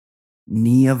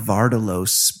Nia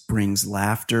Vardalos brings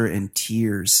laughter and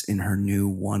tears in her new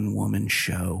one-woman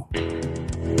show.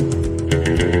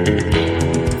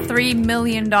 $3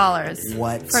 million.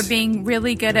 What? For being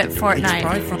really good at Fortnite.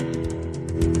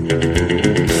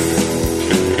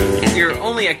 You're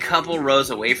only a couple rows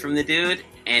away from the dude,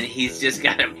 and he's just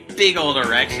got a big old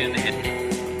erection.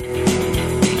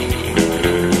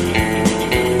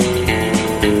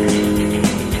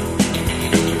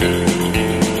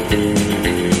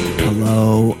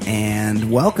 Hello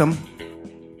and welcome.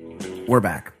 We're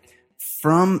back.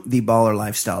 From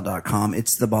theballerlifestyle.com,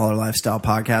 it's the Baller Lifestyle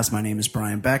Podcast. My name is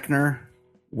Brian Beckner.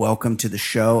 Welcome to the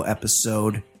show,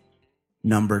 episode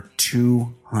number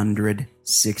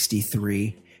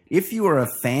 263. If you are a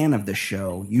fan of the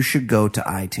show, you should go to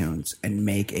iTunes and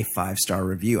make a 5-star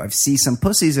review. I've seen some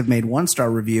pussies have made 1-star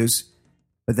reviews,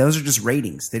 but those are just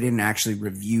ratings. They didn't actually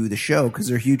review the show because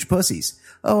they're huge pussies.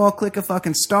 Oh, I'll click a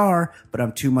fucking star, but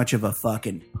I'm too much of a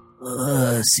fucking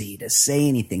pussy to say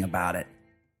anything about it.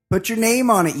 Put your name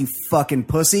on it, you fucking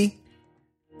pussy.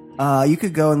 You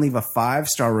could go and leave a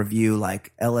 5-star review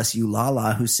like LSU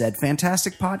Lala, who said,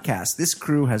 fantastic podcast. This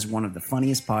crew has one of the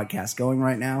funniest podcasts going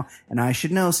right now, and I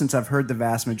should know since I've heard the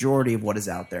vast majority of what is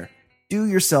out there. Do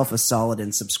yourself a solid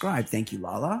and subscribe. Thank you,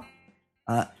 Lala.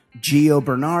 Gio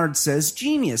Bernard says,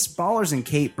 genius. Ballers and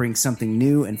Kate bring something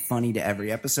new and funny to every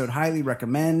episode. Highly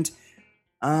recommend.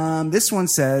 This one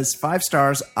says, 5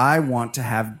 stars. I want to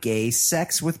have gay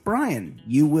sex with Brian.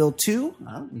 You will too?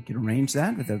 Well, we can arrange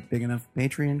that with a big enough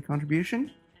Patreon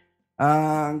contribution.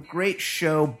 Great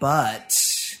show, but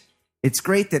it's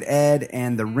great that Ed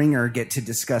and the Ringer get to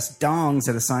discuss dongs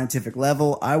at a scientific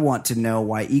level. I want to know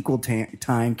why equal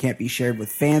time can't be shared with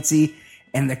Fancy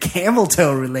and the camel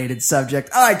toe related subject.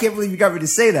 Oh, I can't believe you got me to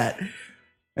say that.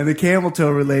 And the camel toe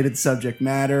related subject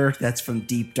matter. That's from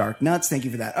Deep Dark Nuts. Thank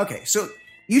you for that. Okay, so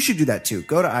you should do that too.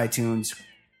 Go to iTunes,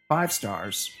 5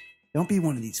 stars. Don't be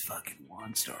one of these fucking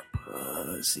 1-star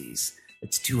pussies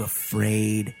that's too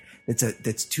afraid.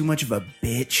 That's too much of a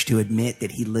bitch to admit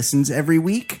that he listens every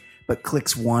week, but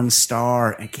clicks 1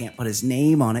 star and can't put his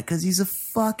name on it because he's a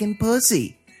fucking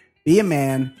pussy. Be a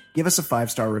man, give us a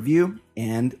 5-star review,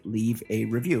 and leave a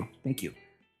review. Thank you.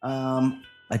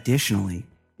 Additionally,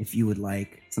 if you would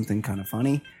like something kind of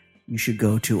funny, you should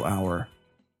go to our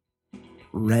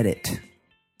subreddit.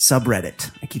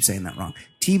 I keep saying that wrong.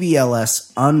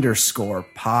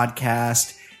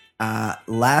 TBLS_podcast.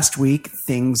 Last week,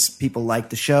 things people liked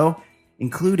the show,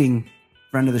 including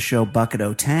friend of the show, Bucket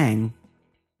O'Tang,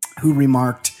 who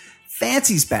remarked,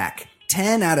 Fancy's back.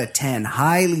 10 out of 10.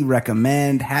 Highly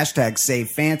recommend. Hashtag save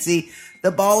Fancy.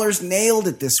 The Ballers nailed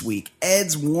it this week.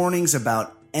 Ed's warnings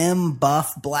about M.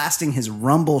 Buff blasting his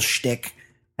Rumble shtick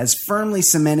has firmly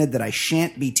cemented that I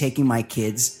shan't be taking my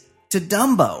kids to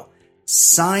Dumbo.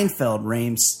 Seinfeld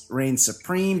reigns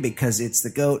supreme because it's the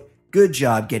GOAT. Good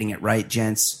job getting it right,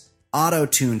 gents.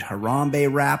 Auto-tuned Harambe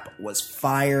rap was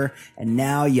fire, and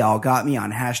now y'all got me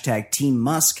on hashtag Team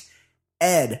Musk.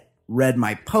 Ed read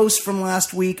my post from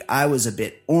last week. I was a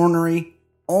bit ornery.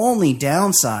 Only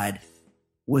downside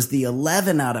was the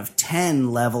 11 out of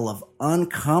 10 level of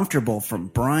uncomfortable from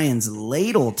Brian's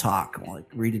ladle talk. Well, I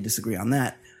agree to disagree on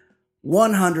that.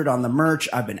 100 on the merch.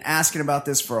 I've been asking about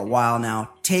this for a while now.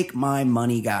 Take my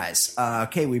money, guys.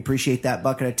 Okay, we appreciate that,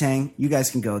 Bucket of Tang. You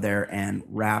guys can go there and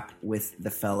rap with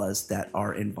the fellas that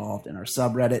are involved in our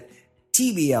subreddit,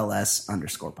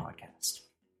 TBLS_podcast.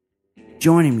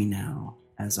 Joining me now,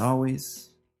 as always,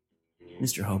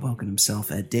 Mr. Hoboken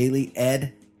himself, Ed Daly.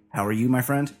 Ed, how are you, my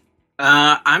friend?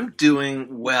 I'm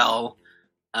doing well.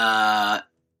 I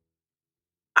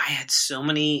had so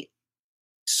many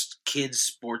kids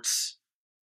sports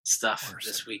stuff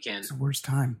this weekend. It's the worst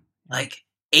time. Like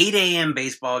 8 a.m.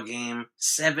 baseball game,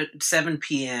 7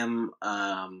 p.m.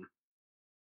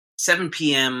 7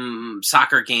 p.m.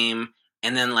 soccer game,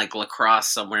 and then like lacrosse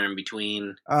somewhere in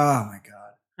between. Oh my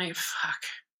god! Like fuck.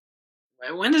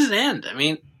 When does it end? I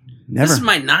mean, never. This is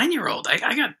my 9-year-old. I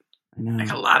got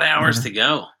a lot of hours to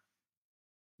go.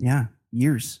 Yeah,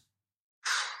 years.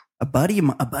 A buddy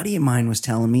of mine was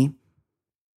telling me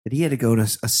that he had to go to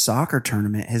a soccer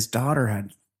tournament. His daughter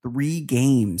had 3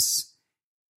 games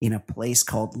in a place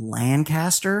called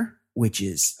Lancaster, which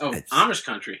is Amish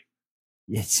country.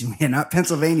 It's not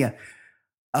Pennsylvania,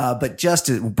 but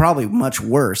probably much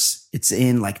worse. It's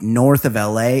in like north of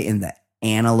LA in the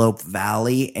Antelope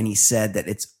Valley, and he said that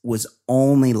it was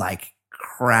only like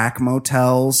crack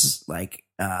motels, like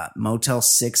Motel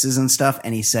 6s and stuff,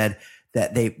 and he said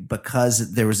that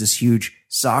because there was this huge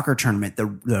soccer tournament,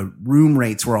 the room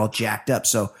rates were all jacked up.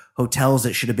 So hotels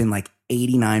that should have been like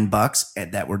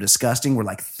 $89 that were disgusting were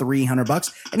like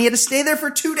 $300, and he had to stay there for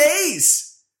 2 days.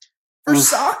 for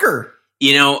soccer.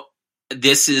 You know,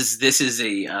 this is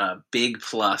a big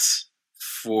plus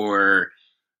for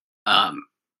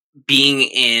being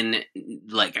in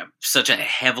like such a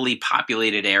heavily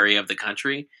populated area of the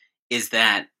country. Is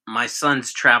that my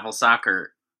son's travel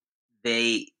soccer?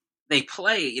 They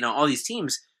play, all these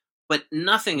teams, but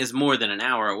nothing is more than an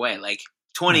hour away. Like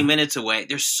 20 minutes away.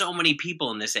 There's so many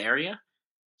people in this area,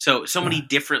 so many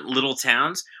different little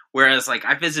towns. Whereas, like,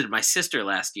 I visited my sister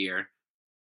last year.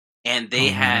 And they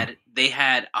had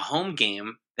a home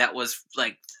game that was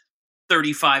like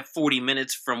 35, 40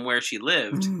 minutes from where she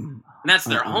lived. And that's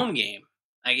their home game.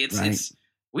 Like it's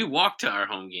we walk to our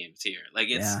home games here. Like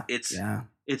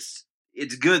it's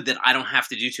good that I don't have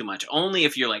to do too much. Only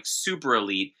if you're like super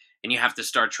elite and you have to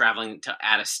start traveling to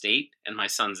out of state and my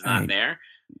son's not there.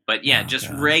 But just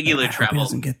regular travel. He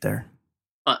doesn't get there.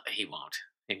 He won't.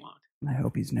 I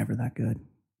hope he's never that good.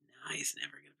 No, he's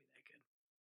never.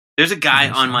 There's a guy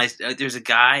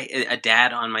a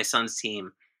dad on my son's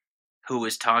team who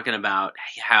was talking about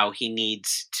how he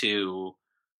needs to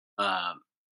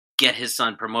get his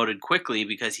son promoted quickly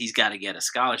because he's got to get a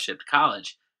scholarship to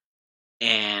college.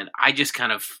 And I just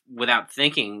kind of, without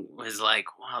thinking, was like,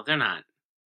 well,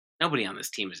 nobody on this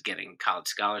team is getting college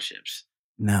scholarships.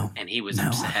 No. And he was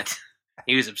upset.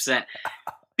 He was upset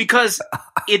because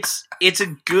it's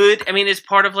it's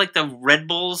part of like the Red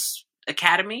Bulls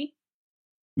Academy.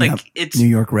 Like it's New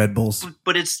York Red Bulls,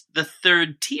 but it's the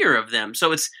third tier of them.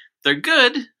 So they're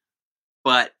good,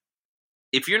 but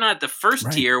if you're not the first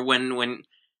tier, when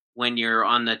you're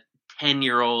on the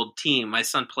 10-year-old team, my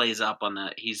son plays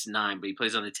he's 9, but he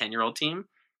plays on the 10-year-old team.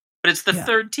 But it's the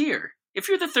third tier. If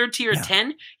you're the third tier at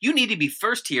 10, you need to be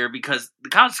first tier because the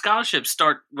college scholarships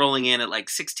start rolling in at like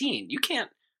 16. You can't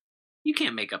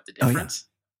make up the difference.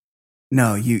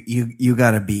 No, you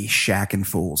got to be Shaq and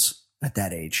Fools at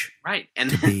that age, right? And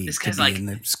this guy's like in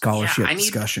the scholarship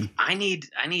discussion. I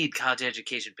need college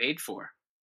education paid for.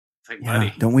 It's like,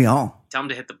 buddy, don't we all? Tell him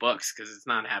to hit the books because it's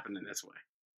not happening this way.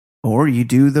 Or you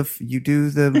do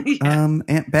the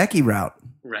Aunt Becky route,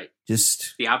 right?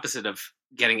 Just the opposite of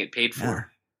getting it paid for. Yeah.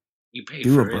 You pay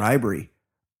do for a bribery.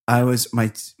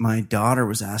 My daughter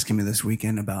was asking me this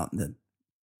weekend about the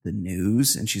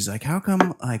news, and she's like, "How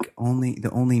come like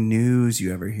the only news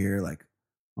you ever hear like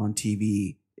on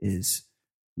TV is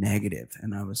negative?"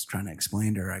 And I was trying to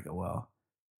explain to her. I go, well,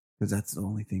 because that's the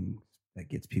only thing that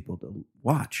gets people to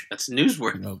watch. That's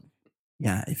newsworthy.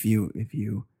 If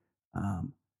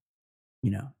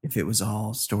if it was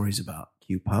all stories about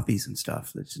cute puppies and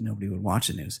stuff, that nobody would watch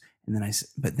the news. And then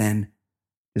but then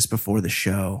just before the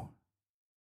show,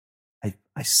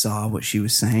 I saw what she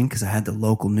was saying because I had the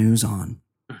local news on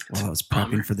while I was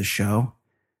prepping for the show.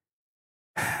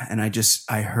 And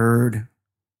I heard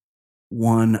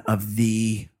one of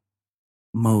the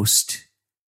most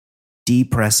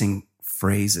depressing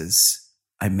phrases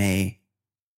I may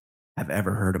have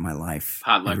ever heard in my life.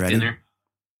 Potluck dinner?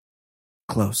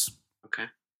 Close. Okay.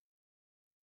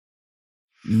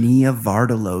 Nia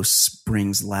Vardalos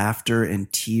brings laughter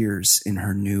and tears in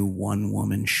her new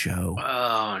one-woman show.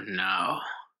 Oh, no.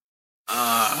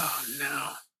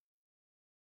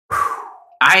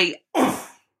 I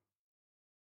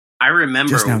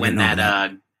remember when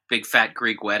that Big Fat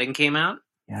Greek Wedding came out.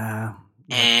 Yeah.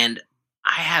 And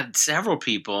I had several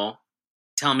people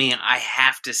tell me I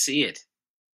have to see it.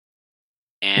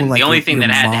 And the only thing that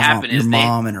had to happen is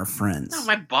mom and her friends. No,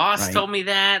 my boss told me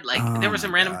that. Like there were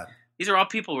some random. God. These are all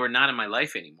people who are not in my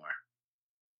life anymore.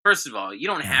 First of all, you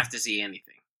don't have to see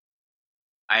anything.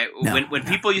 When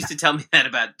people used to tell me that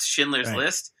about Schindler's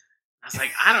List, I was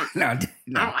like, I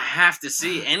don't have to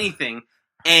see anything.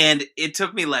 And it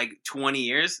took me like 20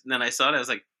 years. And then I saw it. I was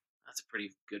like, that's a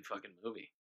pretty good fucking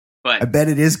movie. But I bet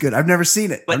it is good. I've never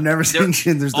seen it. I've never seen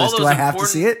Schindler's List. Do I have to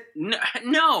see it?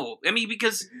 No. I mean,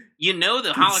 because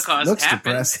the Holocaust looks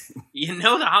happened. Depressing. The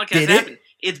Holocaust happened.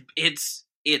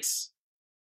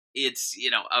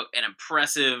 It's an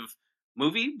impressive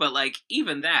movie, but like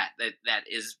even that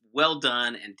is well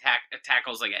done and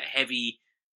tackles like a heavy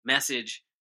message.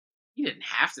 You didn't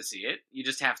have to see it. You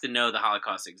just have to know the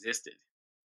Holocaust existed.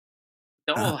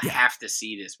 Don't have to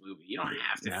see this movie. You don't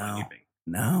have to know anything.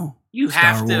 No. You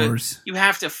have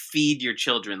to feed your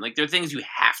children. Like there are things you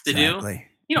have to do.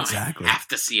 You don't have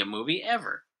to see a movie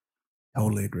ever.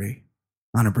 Totally agree.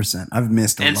 100%. I've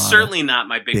missed a lot. And certainly not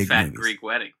my big fat movies. Greek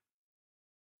Wedding.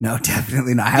 No,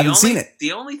 definitely not. I haven't seen it.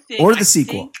 The only thing or the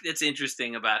sequel think that's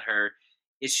interesting about her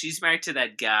is she's married to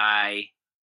that guy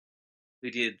who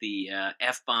did the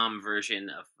F-bomb version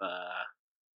of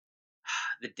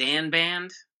the Dan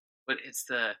Band. But it's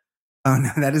the... Oh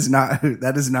no, that is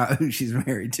not who she's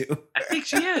married to. I think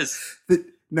she is.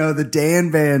 No, the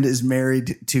Dan band is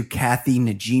married to Kathy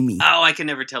Najimy. Oh, I can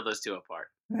never tell those two apart.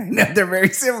 I know, they're very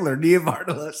similar. Nia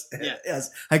Vardalos. Yeah. Yes,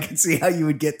 I can see how you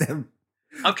would get them.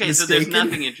 Okay, mistaken. so there's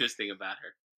nothing interesting about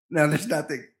her. No, there's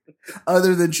nothing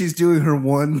other than she's doing her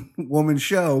one-woman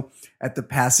show at the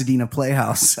Pasadena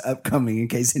Playhouse upcoming. In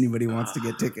case anybody wants to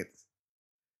get tickets,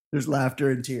 there's laughter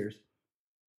and tears.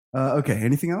 Okay,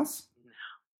 anything else?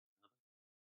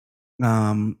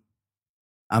 I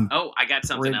got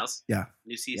something else. Yeah,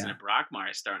 new season of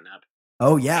Brockmire starting up.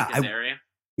 Oh yeah, area.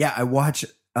 Yeah, I watched.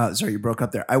 Sorry, you broke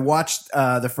up there. I watched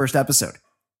the first episode.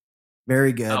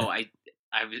 Very good. Oh, I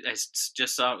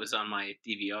just saw it was on my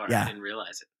DVR. Yeah. I didn't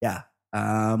realize it. Yeah.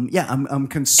 I'm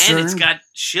concerned. And it's got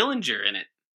Schillinger in it.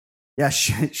 Yeah,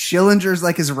 Schillinger's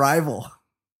like his rival.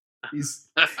 He's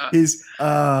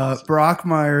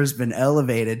Brockmire's been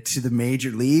elevated to the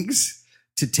major leagues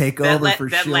to take over for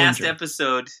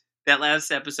Schillinger. That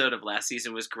last episode of last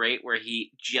season was great, where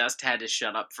he just had to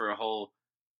shut up for a whole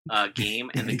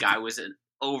game, and the guy was an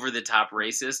over-the-top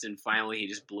racist, and finally he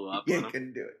just blew up on him. He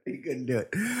couldn't do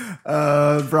it.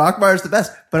 Brockmire's the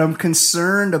best, but I'm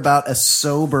concerned about a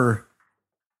sober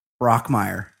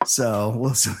Brockmire. So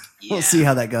we'll see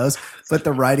how that goes. But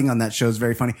the writing on that show is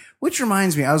very funny. Which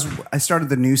reminds me, I started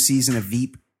the new season of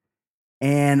Veep,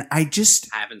 and I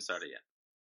haven't started yet.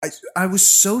 I was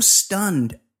so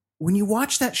stunned when you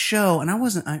watch that show, and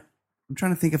I'm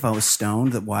trying to think if I was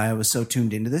stoned, that why I was so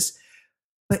tuned into this.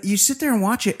 But you sit there and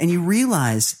watch it, and you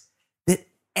realize that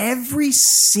every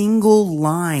single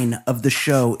line of the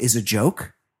show is a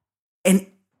joke, and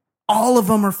all of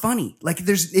them are funny. Like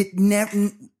there's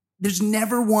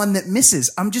never one that misses.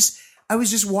 I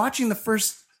was just watching the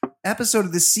first episode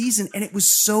of this season, and it was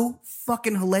so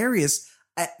fucking hilarious.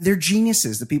 They're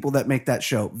geniuses, the people that make that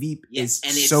show. Veep is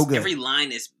so good. Every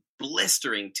line is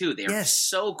blistering too. They're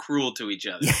so cruel to each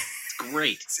other. Yeah. It's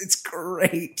great. It's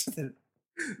great.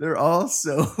 They're all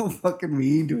so fucking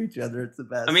mean to each other. It's the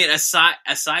best. I mean,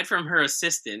 aside from her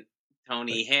assistant,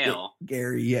 Tony Hale.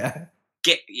 Gary, yeah.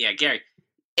 Gary.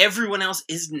 Everyone else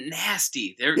is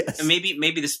nasty.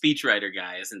 Maybe the speechwriter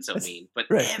guy isn't so mean,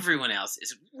 but everyone else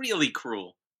is really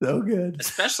cruel. So good.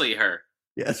 Especially her.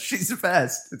 Yes, she's the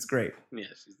best. It's great. Yeah,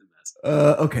 she's the best.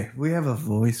 Okay, we have a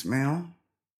voicemail.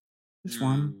 This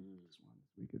one.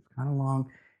 It's kind of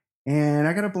long. And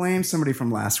I got to blame somebody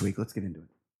from last week. Let's get into it.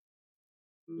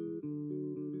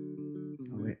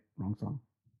 Oh, wait. Wrong song.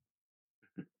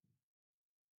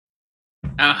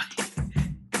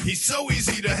 He's so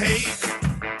easy to hate.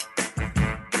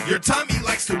 Your time he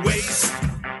likes to waste.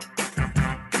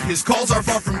 His calls are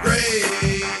far from great.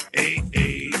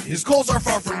 His calls are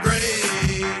far from great.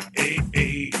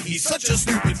 He's such a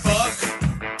stupid fuck.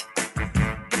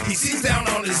 He seems down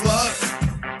on his luck.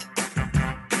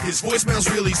 His voicemails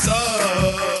really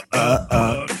suck.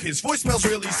 His voicemails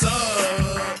really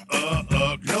suck.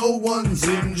 No one's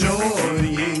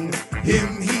enjoying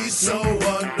him. He's so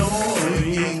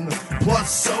annoying.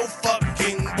 Plus so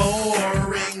fucking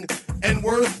boring and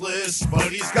worthless.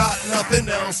 But he's got nothing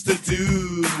else to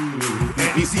do.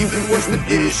 And he's even worse than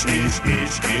ish.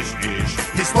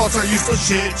 His thoughts are useless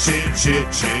shit.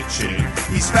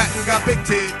 He's fat and got big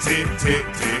tits.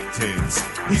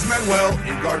 He's Manuel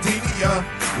in Gardenia.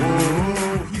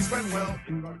 Whoa, he's Manuel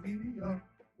in Gardenia.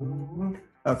 Whoa.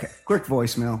 Okay, quick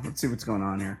voicemail. Let's see what's going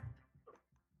on here.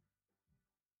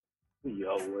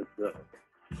 Yo, what's up?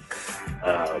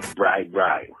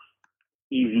 Bride.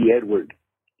 Easy Edward,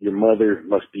 your mother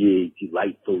must be a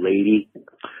delightful lady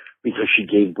because she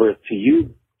gave birth to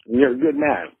you. You're a good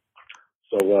man.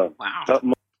 So, wow.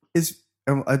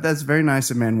 That's very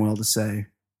nice of Manuel to say.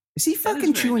 Is he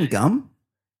fucking chewing gum?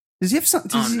 Does he have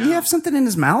something? He have something in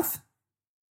his mouth?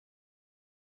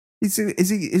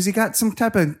 Is he got some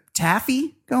type of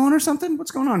taffy going or something?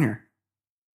 What's going on here?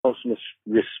 Most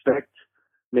respect,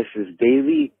 Mrs.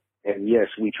 Daly, and yes,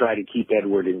 we try to keep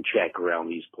Edward in check around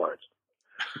these parts.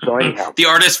 So anyhow, the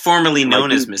artist formerly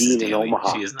known as Mrs. Daly.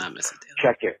 She is not Mrs. Daly.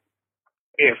 Check it.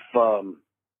 If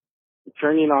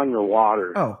turning on your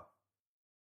water. Oh,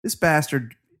 this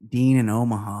bastard Dean in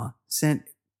Omaha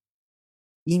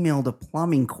emailed a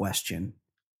plumbing question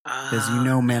because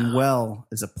Manuel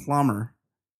is a plumber.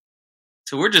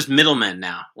 So we're just middlemen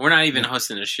now. We're not even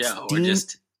hosting a show.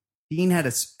 Dean had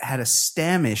a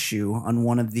stem issue on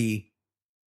one of the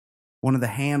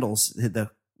handles,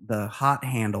 the hot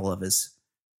handle of his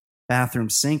bathroom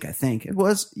sink. I think it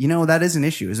was. That is an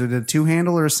issue. Is it a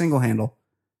 2-handle or a single handle?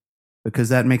 Because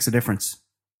that makes a difference.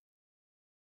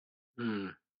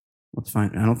 That's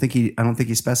fine. I don't think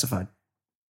he specified.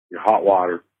 Your hot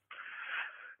water,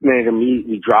 man, it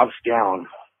immediately drops down.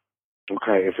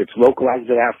 Okay, if it's localized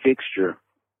to that fixture,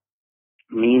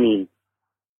 meaning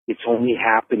it's only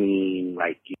happening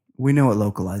like, We know what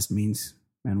localized means,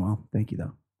 Manuel. Thank you,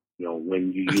 though.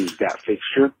 when you use that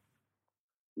fixture.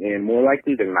 And more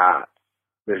likely than not,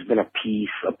 there's been a piece,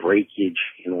 a breakage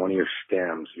in one of your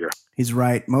stems. He's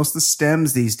right. Most of the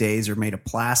stems these days are made of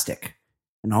plastic,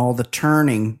 and all the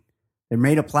turning, they're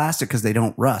made of plastic because they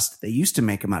don't rust. They used to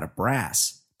make them out of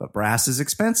brass, but brass is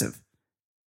expensive.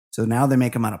 So now they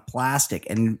make them out of plastic,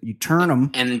 and you turn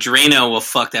them. And Drano will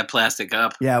fuck that plastic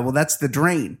up. Yeah, well, that's the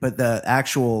drain, but the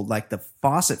actual, like the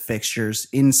faucet fixtures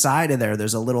inside of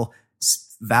there's a little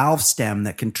valve stem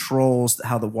that controls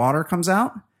how the water comes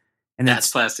out. And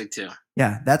that's plastic too.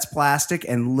 Yeah, that's plastic,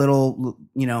 and little,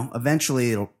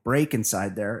 eventually it'll break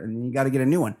inside there, and then you got to get a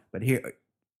new one. But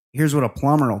here's what a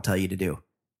plumber will tell you to do.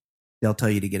 They'll tell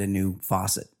you to get a new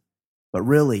faucet. But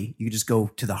really, you just go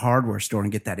to the hardware store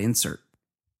and get that insert.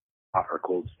 Hot or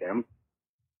cold stem.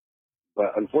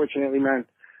 But unfortunately, man,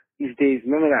 these days,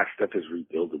 none of that stuff is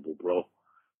rebuildable, bro.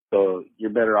 So you're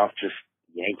better off just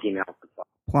yanking out the faucet.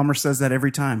 Plumber says that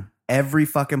every time. Every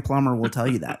fucking plumber will tell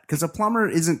you that. Because a plumber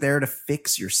isn't there to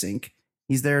fix your sink.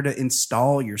 He's there to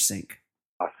install your sink.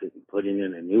 Faucet and putting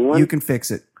in a new one. You can fix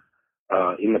it.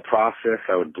 In the process,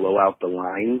 I would blow out the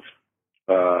lines.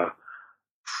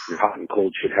 Your hot and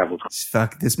cold should have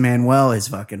This Manuel is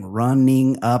fucking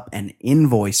running up an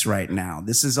invoice right now.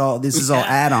 This is all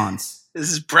add-ons.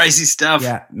 This is pricey stuff.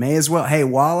 Yeah, may as well. Hey,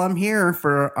 while I'm here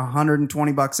for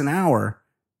 $120 an hour,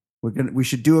 we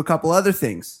should do a couple other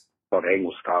things. About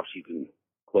angle stops, you can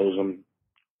close them,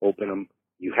 open them.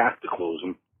 You have to close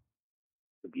them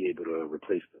to be able to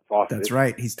replace the faucet. That's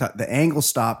right. The angle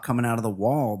stop coming out of the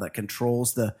wall that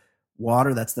controls the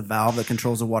water. That's the valve that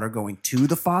controls the water going to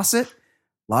the faucet.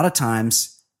 A lot of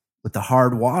times with the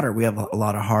hard water, we have a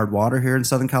lot of hard water here in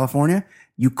Southern California.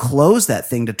 You close that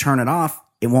thing to turn it off,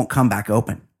 it won't come back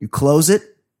open. You close it,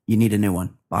 you need a new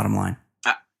one. Bottom line.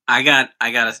 I got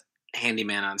a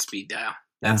handyman on speed dial.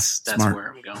 That's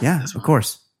where I'm going. Yeah, of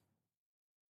course.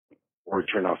 Or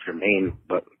turn off your main,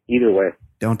 but either way.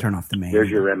 Don't turn off the main. There's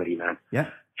your remedy, man.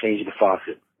 Yeah. Change the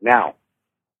faucet. Now,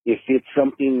 if it's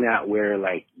something that where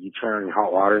like you turn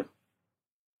hot water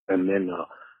and then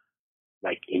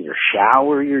like in your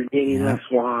shower you're getting less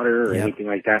water or anything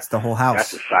like that. It's the whole house.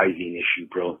 That's a sizing issue,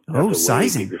 bro. That's a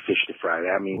sizing. Way bigger fish to fry.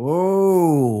 I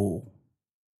mean,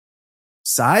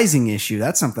 sizing issue.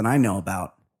 That's something I know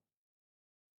about.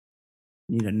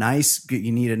 You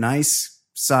need a nice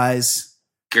size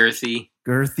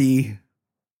girthy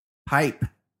pipe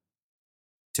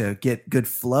to get good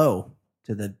flow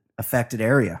to the affected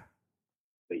area.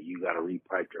 But you got to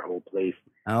repipe your whole place.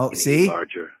 Oh, see?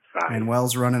 Larger size.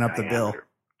 Manuel's running up the bill.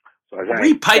 So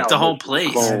repipe the whole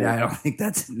place. I don't think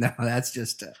that's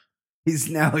just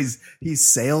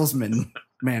he's salesman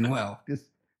Manuel. Just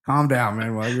calm down,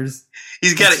 Manuel.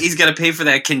 He's got to pay for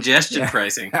that congestion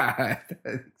pricing.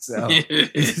 So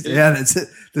that's it.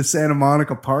 The Santa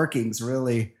Monica parking's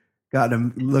really got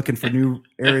him looking for new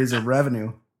areas of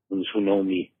revenue. Those who know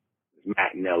me,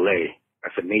 Matt in L.A.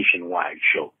 That's a nationwide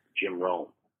show. Jim Rome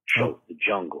show, The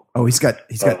Jungle. Oh, he's got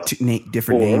two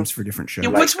different names for different shows.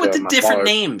 Yeah, what's with the different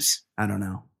names? I don't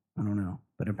know.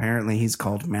 But apparently he's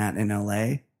called Matt in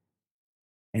L.A.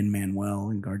 and Manuel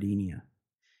in Gardenia.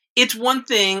 It's one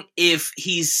thing if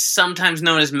he's sometimes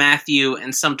known as Matthew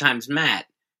and sometimes Matt.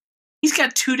 He's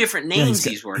got two different names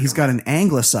he's working with. He's got an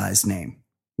anglicized name.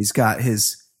 He's got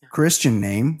his Christian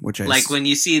name, which when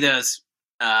you see those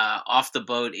off the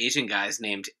boat Asian guys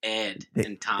named Ed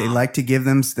and Tom. They like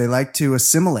to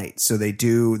assimilate. So they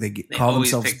call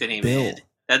themselves pick the name Bill.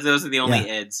 Ed. Those are the only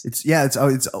Eds. It's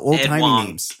old timey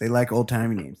names. They like old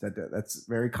timey names. That's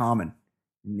very common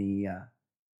in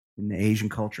the Asian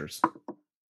cultures.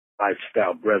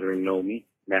 Lifestyle brethren know me,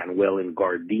 Manuel in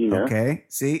Gardenia. Okay,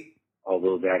 see?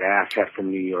 Although that asshat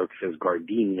from New York says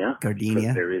Gardenia.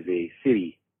 Gardenia. There is a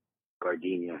city,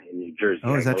 Gardenia, in New Jersey.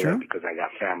 Oh, is that true? Because I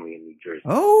got family in New Jersey.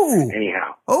 Oh.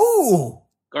 Anyhow. Oh.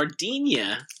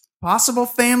 Gardenia. Possible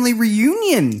family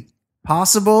reunion.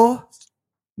 Possible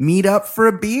meet up for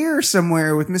a beer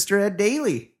somewhere with Mr. Ed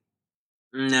Daly.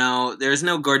 No, there's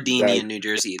no Gardenia in New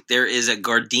Jersey. There is a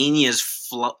Gardenia's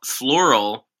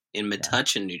floral in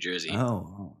Metuchen, New Jersey.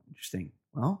 Oh, interesting.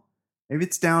 Well, maybe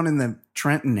it's down in the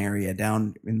Trenton area,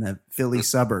 down in the Philly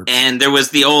suburbs. And there was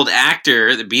the old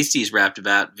actor the Beasties rapped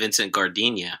about, Vincent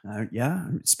Gardenia. Yeah.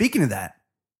 Speaking of that,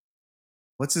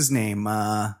 what's his name?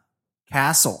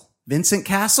 Castle. Vincent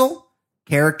Castle?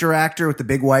 Character actor with the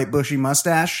big white bushy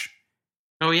mustache.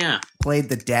 Oh, yeah. Played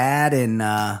the dad in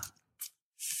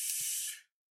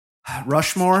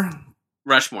Rushmore.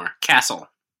 Castle.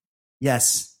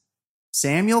 Yes.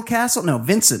 Samuel Castle? No,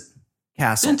 Vincent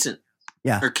Castle. Vincent.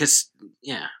 Yeah.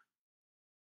 Yeah.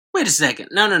 Wait a second.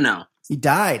 No. He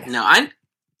died.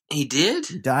 He did?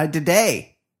 He died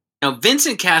today. Now,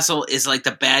 Vincent Castle is like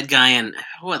the bad guy in,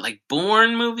 like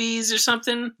Bourne movies or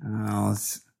something? Oh,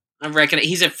 I reckon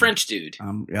he's a French dude.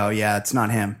 oh, yeah, it's not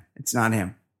him. It's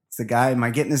the guy. Am I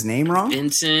getting his name wrong?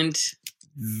 Vincent.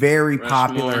 Very Rushmore.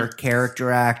 popular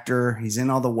character actor. He's in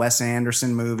all the Wes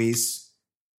Anderson movies.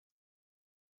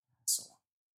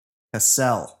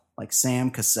 Cassell, like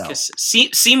Sam Cassell.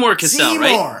 Seymour Cassell, right?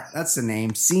 Seymour, that's the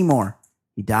name. Seymour.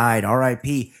 He died.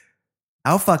 R.I.P.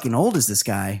 How fucking old is this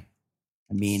guy?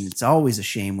 I mean, it's always a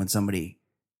shame when somebody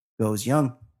goes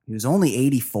young. He was only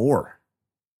 84,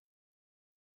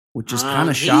 which is kind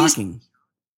of shocking.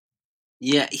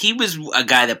 Yeah, he was a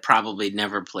guy that probably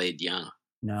never played young.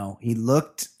 No, he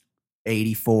looked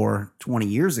 84 20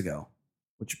 years ago,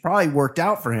 which probably worked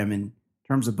out for him in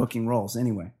terms of booking roles.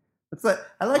 Anyway,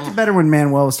 I liked it better when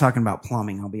Manuel was talking about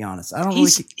plumbing. I'll be honest. I don't He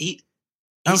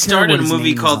started a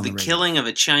movie called The Killing of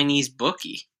a Chinese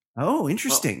Bookie. Oh,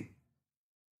 interesting.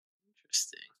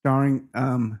 Interesting.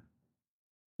 Starring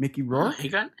Mickey Rourke. He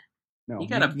got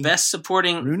Mickey a best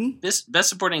supporting Rooney. Best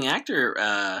supporting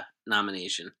actor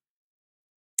nomination.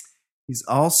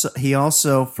 He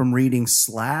also from reading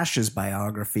Slash's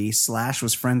biography, Slash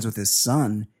was friends with his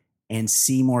son, and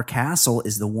Seymour Castle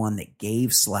is the one that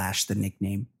gave Slash the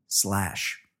nickname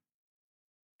Slash.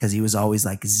 Because he was always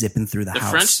like zipping through the house. The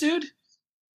French dude?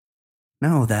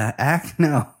 No,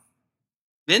 no.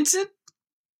 Vincent?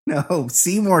 No,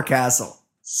 Seymour Castle.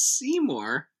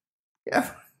 Seymour?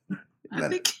 Yeah. I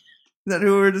think. Is that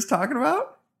who we were just talking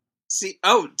about?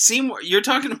 Seymour. You're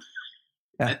talking about.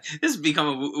 Yeah. This has become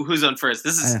a Who's on First.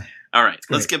 This is. All right,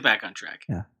 let's get back on track.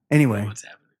 Yeah. Anyway. What's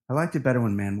happening? I liked it better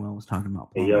when Manuel was talking about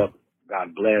Hey,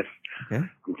 God bless. Okay.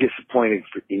 I'm disappointed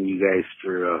in you guys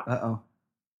for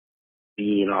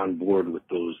being on board with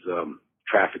those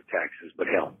traffic taxes, but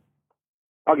hell,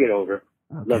 I'll get over it.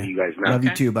 Okay. Love you guys, man. Love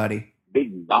you too, buddy.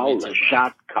 Big baller,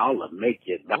 shot caller, make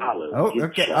you dollars. Oh,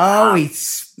 okay. Oh, he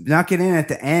snuck it in at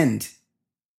the end.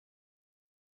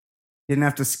 Didn't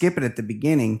have to skip it at the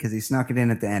beginning because he snuck it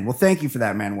in at the end. Well, thank you for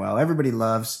that, Manuel. Everybody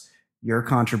loves your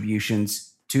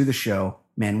contributions to the show.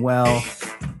 Manuel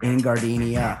in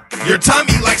Gardenia. Your time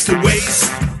he likes to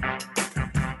waste.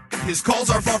 His calls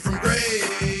are far from great.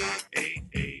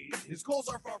 His calls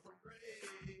are far from great.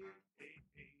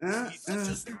 He's such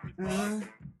a stupid bug.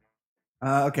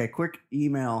 Okay, quick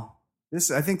email.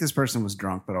 I think this person was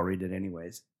drunk, but I'll read it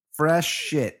anyways. Fresh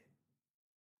shit.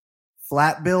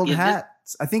 Flat billed hats.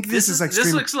 I think this is like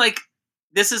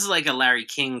this is like a Larry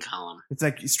King column. It's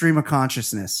like stream of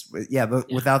consciousness. Yeah,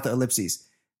 but without the ellipses.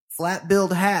 Flat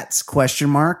billed hats, question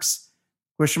mark.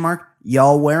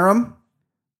 Y'all wear them?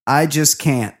 I just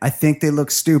can't. I think they look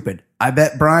stupid. I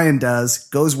bet Brian does.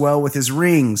 Goes well with his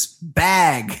rings.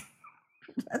 Bag.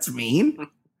 That's mean.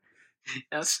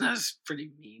 That's pretty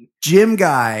mean. Gym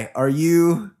guy, are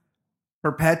you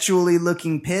perpetually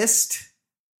looking pissed?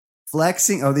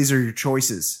 Flexing? Oh, these are your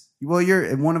choices. Well,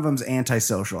 one of them's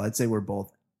antisocial. I'd say we're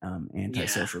both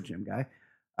antisocial, Gym guy.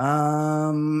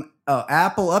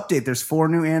 Apple update. There's 4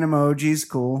 new animojis.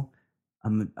 Cool.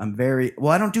 I'm very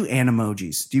well. I don't do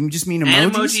animojis. Do you just mean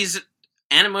emojis?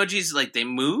 Animojis, like they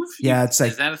move. Yeah, it's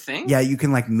like, is that a thing? Yeah, you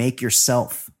can like make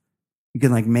yourself. You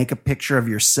can like make a picture of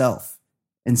yourself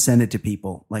and send it to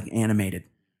people like animated.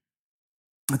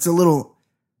 It's a little,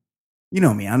 you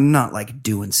know me. I'm not like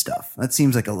doing stuff. That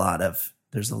seems like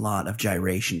there's a lot of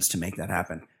gyrations to make that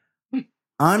happen.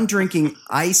 I'm drinking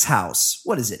Ice House.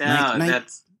 What is it? No,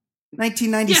 that's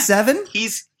 1997. Yeah,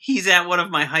 he's at one of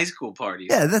my high school parties.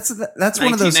 Yeah, that's one of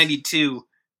those. 1992.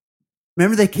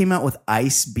 Remember they came out with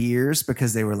ice beers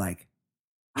because they were like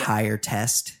higher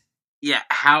test. Yeah,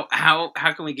 how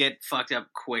can we get fucked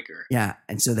up quicker? Yeah,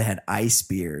 and so they had ice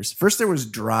beers. First there was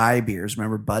dry beers.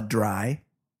 Remember Bud Dry?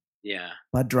 Yeah.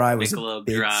 Bud Dry was Michelob a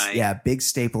big, Dry. Big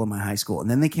staple in my high school. And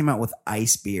then they came out with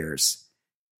ice beers.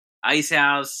 Ice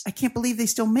House. I can't believe they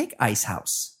still make Ice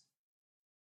House.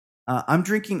 I'm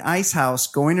drinking Ice House,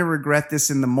 going to regret this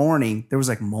in the morning. There was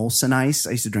like Molson Ice.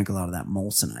 I used to drink a lot of that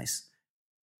Molson Ice.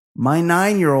 My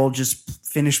 9-year-old just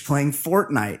finished playing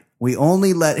Fortnite. We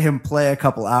only let him play a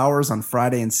couple hours on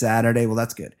Friday and Saturday. Well,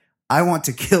 that's good. I want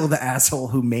to kill the asshole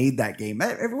who made that game.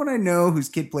 Everyone I know whose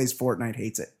kid plays Fortnite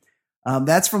hates it.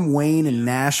 That's from Wayne in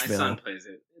Nashville. My son plays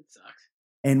it. It sucks.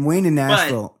 And Wayne in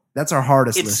Nashville, that's our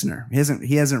hardest listener.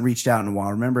 He hasn't reached out in a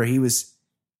while. Remember, he's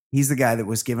the guy that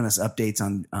was giving us updates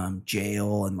on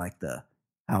jail and like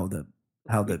how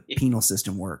the penal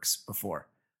system works before.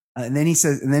 And then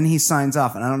he signs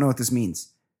off, and I don't know what this means.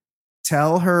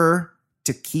 Tell her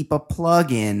to keep a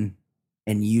plug in,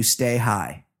 and you stay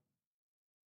high.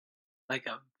 Like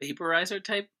a vaporizer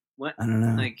type What? I don't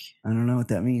know. Like, I don't know what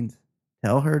that means.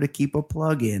 Tell her to keep a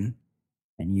plug in,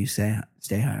 and you stay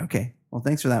high. Okay. Well,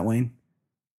 thanks for that, Wayne.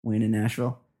 Wayne in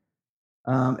Nashville.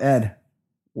 Ed,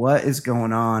 what is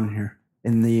going on here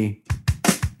in the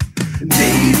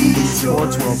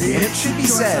sports world? And it should be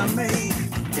said.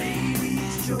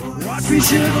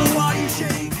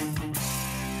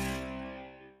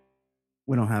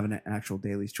 We don't have an actual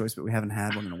Daily's Choice, but we haven't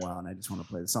had one in a while, and I just want to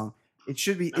play the song. It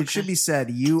should be said.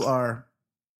 You are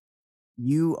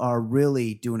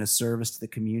really doing a service to the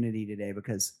community today,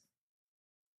 because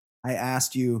I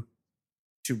asked you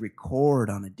to record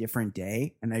on a different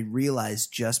day, and I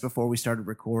realized just before we started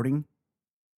recording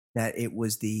that it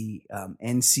was the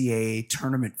NCAA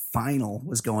tournament final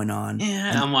was going on.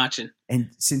 Yeah, I'm watching. And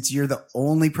since you're the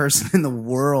only person in the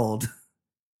world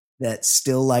that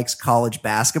still likes college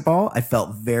basketball, I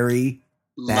felt very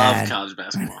bad. Love college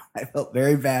basketball. I felt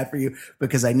very bad for you,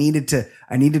 because I needed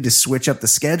to switch up the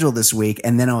schedule this week.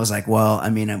 And then I was like, well, I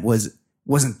mean, it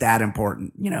wasn't that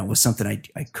important. You know, it was something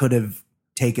I could have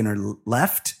taken or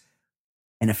left.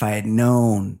 And if I had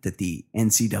known that the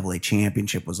NCAA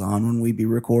championship was on when we'd be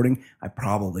recording, I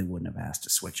probably wouldn't have asked to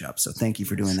switch up. So thank you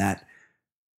for doing that.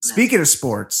 Speaking of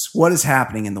sports, what is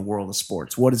happening in the world of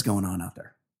sports? What is going on out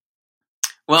there?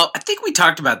 Well, I think we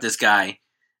talked about this guy,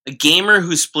 a gamer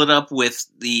who split up with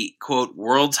the, quote,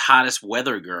 world's hottest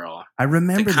weather girl. I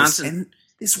remember this. And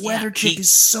this weather chick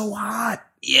is so hot.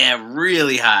 Yeah,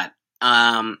 really hot.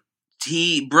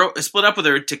 He split up with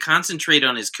her to concentrate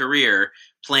on his career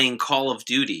playing Call of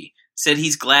Duty. Said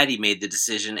he's glad he made the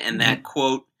decision, and that,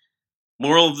 quote,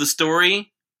 moral of the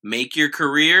story, make your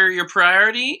career your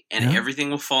priority, and everything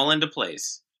will fall into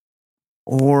place.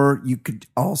 Or you could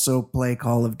also play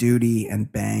Call of Duty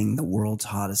and bang the world's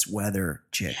hottest weather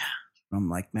chick from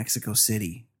like Mexico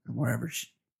City or wherever.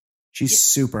 She's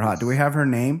super hot. Do we have her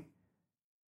name?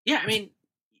 Yeah, I mean,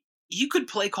 you could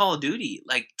play Call of Duty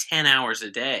like 10 hours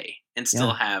a day and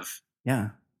still have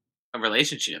a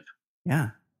relationship.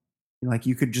 Yeah. Like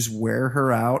you could just wear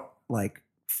her out like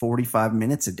 45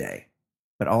 minutes a day.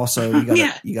 But also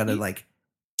you gotta like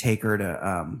take her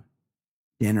to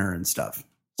dinner and stuff.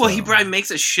 Well, he probably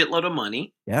makes a shitload of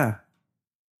money. Yeah.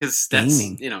 Because that's,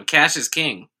 cash is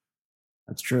king.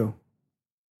 That's true.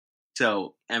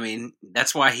 So, I mean,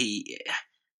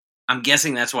 I'm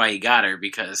guessing that's why he got her,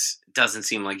 because it doesn't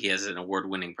seem like he has an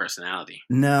award-winning personality.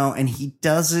 No, and he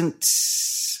doesn't,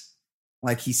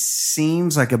 he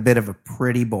seems like a bit of a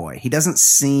pretty boy. He doesn't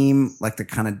seem like the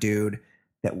kind of dude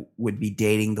that would be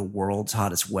dating the world's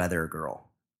hottest weather girl.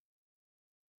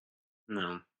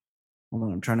 No. Hold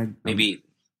on, I'm trying to... Maybe...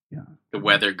 Yeah. The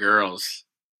weather girls.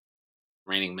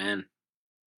 Raining men.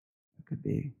 Could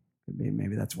be.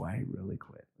 Maybe that's why he really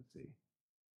quit. Let's see.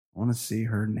 I want to see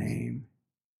her name.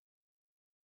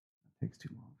 It takes too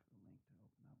long for the link to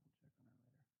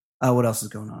open up. What else is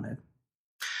going on, Ed?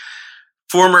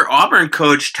 Former Auburn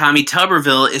coach Tommy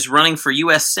Tuberville is running for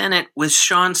U.S. Senate with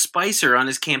Sean Spicer on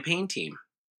his campaign team.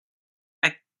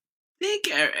 I think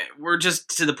we're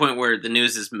just to the point where the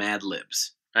news is Mad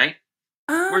Libs, right?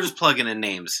 We're just plugging in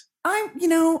names.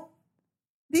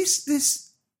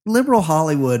 This liberal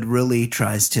Hollywood really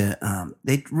tries to,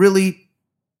 they really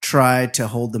try to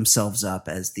hold themselves up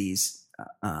as these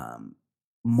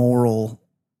moral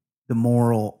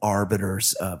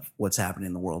arbiters of what's happening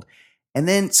in the world. And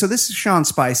then, so this is Sean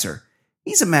Spicer.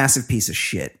 He's a massive piece of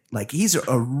shit. Like he's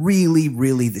a really,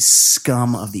 really the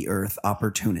scum of the earth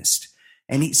opportunist.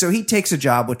 And he takes a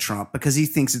job with Trump because he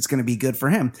thinks it's going to be good for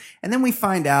him. And then we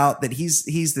find out that he's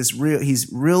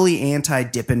really anti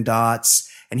Dippin'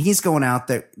 Dots, and he's going out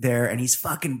there and he's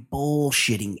fucking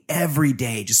bullshitting every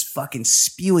day, just fucking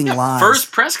spewing lies.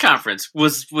 First press conference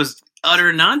was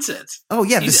utter nonsense. Oh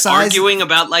yeah, he's arguing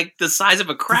about like the size of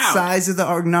a crowd, the size of the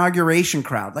inauguration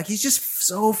crowd. Like he's just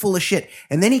so full of shit.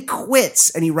 And then he quits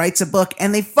and he writes a book,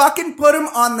 and they fucking put him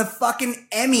on the fucking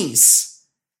Emmys.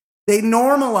 They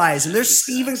normalize him. There's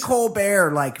Stephen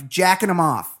Colbert, like, jacking him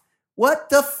off. What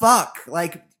the fuck?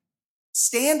 Like,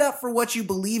 stand up for what you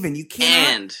believe in. You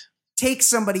can't take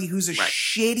somebody who's a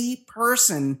shitty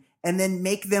person and then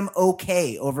make them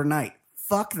okay overnight.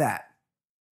 Fuck that.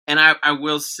 And I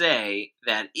will say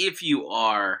that if you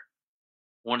are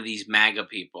one of these MAGA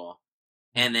people,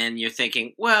 and then you're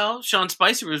thinking, well, Sean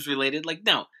Spicer was related, like,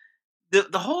 no.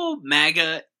 The whole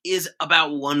MAGA is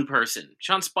about one person.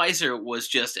 Sean Spicer was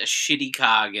just a shitty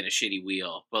cog in a shitty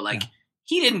wheel. But,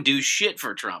 he didn't do shit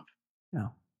for Trump.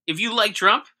 No. If you like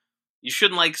Trump, you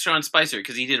shouldn't like Sean Spicer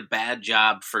because he did a bad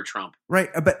job for Trump. Right.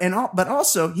 But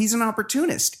also, he's an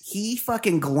opportunist. He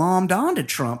fucking glommed onto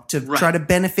Trump to try to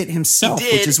benefit himself,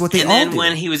 which is what they all do. And then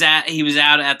when he was out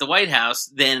at the White House,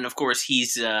 then, of course,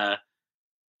 he's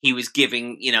he was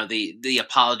giving, the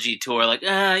apology tour, like,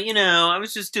 I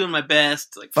was just doing my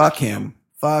best. Like, fuck him.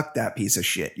 Fuck that piece of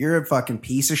shit. You're a fucking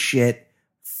piece of shit.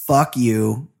 Fuck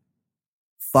you.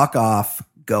 Fuck off.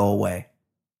 Go away.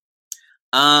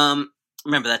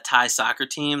 Remember that Thai soccer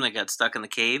team that got stuck in the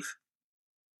cave?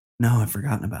 No, I've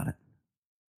forgotten about it.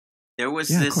 There was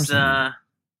Yeah, of course I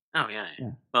oh yeah.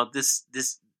 Well, this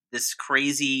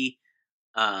crazy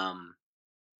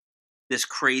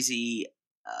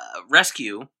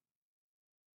rescue.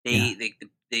 They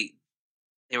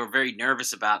were very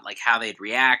nervous about like how they'd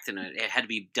react, and it had to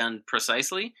be done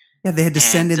precisely. Yeah, they had to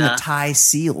send in the Thai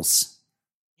SEALs.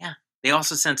 Yeah, they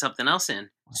also sent something else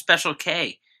in. Special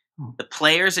K. The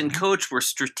players and coach were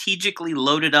strategically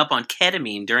loaded up on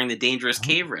ketamine during the dangerous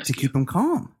cave rescue to keep them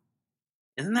calm.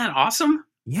 Isn't that awesome?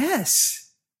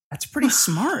 Yes, that's pretty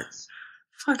smart.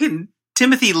 Fucking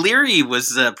Timothy Leary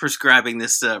was prescribing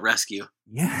this rescue.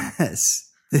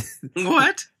 Yes.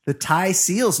 What? The Thai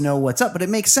SEALs know what's up, but it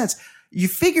makes sense. You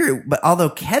figure, but although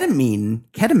ketamine,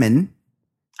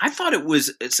 I thought it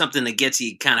was something that gets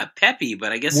you kind of peppy,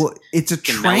 but I guess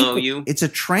it's mellow you. It's a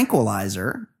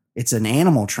tranquilizer. It's an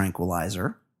animal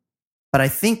tranquilizer, but I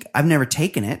think I've never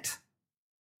taken it.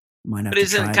 But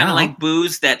isn't it kind of like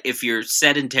booze that if you're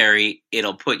sedentary,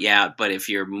 it'll put you out, but if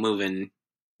you're moving,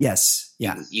 yes,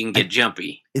 yeah, you can get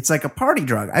jumpy. It's like a party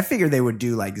drug. I figure they would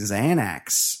do like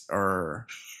Xanax or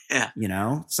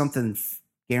something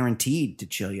guaranteed to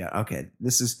chill you out. Okay,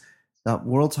 this is the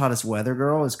world's hottest weather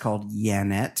girl is called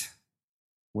Yanette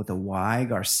with a Y,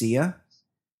 Garcia.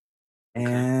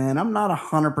 And I'm not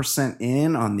 100%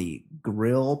 in on the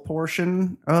grill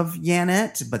portion of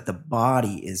Yanette, but the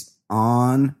body is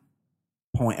on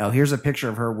point. Oh, here's a picture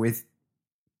of her with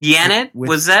Yanette.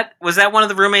 Was that one of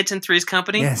the roommates in Three's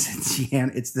Company? Yes, it's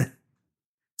Yanette. It's the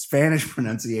Spanish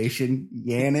pronunciation,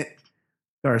 Yanette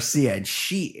Garcia, and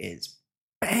she is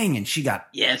banging. She got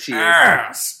she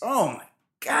ass. Oh my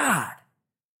god.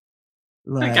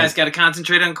 That guy's got to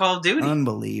concentrate on Call of Duty.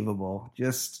 Unbelievable.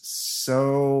 Just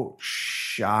so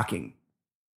shocking.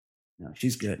 No,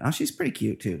 she's good. Oh, she's pretty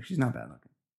cute, too. She's not bad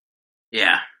looking.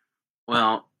 Yeah.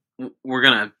 Well, we're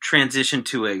going to transition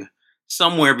to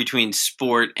somewhere between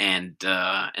sport and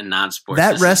non-sport.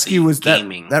 That rescue was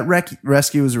gaming. That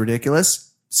rescue was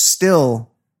ridiculous.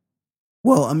 Still,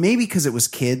 well, maybe because it was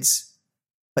kids,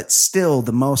 but still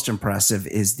the most impressive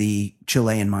is the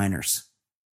Chilean miners.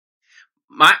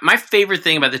 My favorite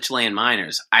thing about the Chilean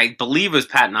miners, I believe it was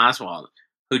Patton Oswalt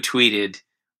who tweeted,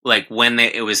 like when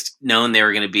it was known they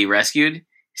were going to be rescued, he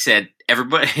said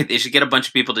everybody they should get a bunch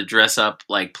of people to dress up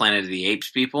like Planet of the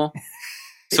Apes people.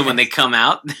 So when they come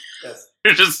out,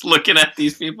 they're just looking at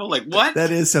these people like, what? That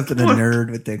is something a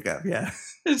nerd would think of. Yeah,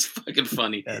 it's fucking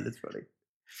funny. Yeah, that's funny.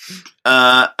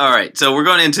 All right, so we're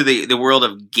going into the world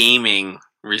of gaming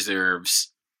reserves.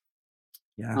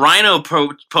 Yeah. Rhino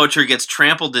poacher gets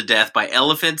trampled to death by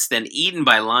elephants, then eaten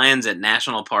by lions at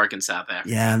National Park in South Africa.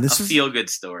 Yeah, this is a feel-good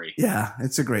story. Yeah,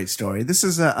 it's a great story. This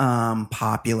is a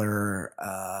popular.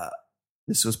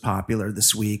 This was popular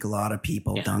this week. A lot of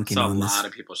people dunking on this. A lot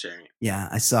of people sharing it. Yeah,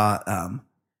 I saw.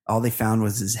 All they found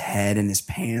was his head and his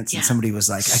pants, and somebody was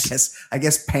like, "I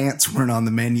guess pants weren't on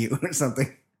the menu or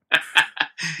something."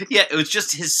 Yeah, it was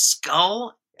just his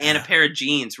skull. And a pair of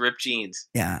jeans, ripped jeans.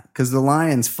 Yeah, because the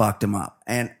lions fucked him up.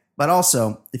 But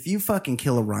also, if you fucking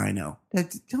kill a rhino,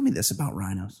 tell me this about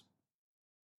rhinos.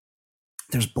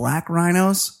 There's black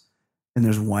rhinos and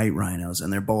there's white rhinos,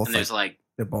 and they're both there's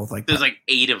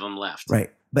 8 of them left.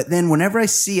 Right. But then whenever I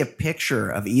see a picture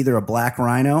of either a black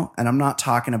rhino, and I'm not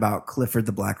talking about Clifford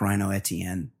the Black Rhino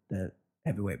Etienne, the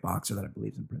heavyweight boxer that I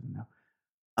believe is in prison now.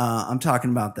 I'm talking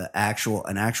about an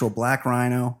actual black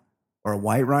rhino or a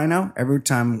white rhino. Every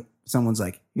time someone's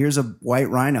like, here's a white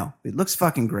rhino, it looks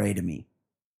fucking gray to me.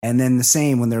 And then the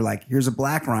same when they're like, here's a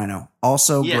black rhino,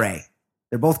 also gray.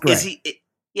 They're both gray.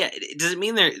 Does it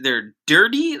mean they're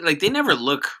dirty? Like they never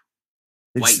look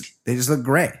white. They just look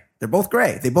gray. They're both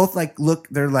gray. They both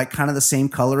they're like kind of the same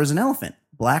color as an elephant.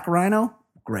 Black rhino,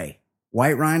 gray.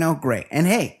 White rhino, gray. And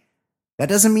hey, that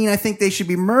doesn't mean I think they should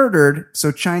be murdered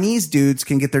so Chinese dudes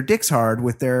can get their dicks hard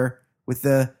with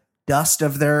the dust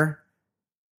of their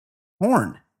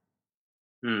horn,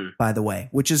 by the way,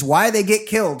 which is why they get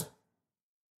killed.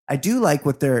 I do like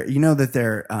what their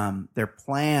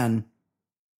plan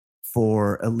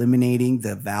for eliminating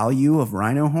the value of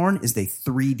rhino horn is they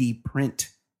 3D print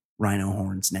rhino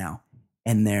horns now,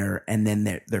 and they're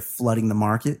flooding the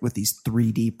market with these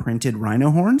 3D printed rhino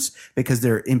horns because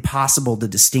they're impossible to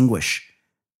distinguish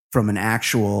from an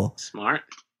actual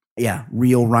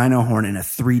real rhino horn and a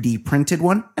 3D printed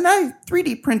one. And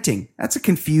 3D printing, that's a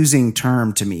confusing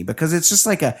term to me because it's just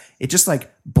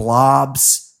like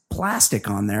blobs plastic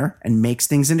on there and makes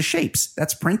things into shapes.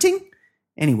 That's printing.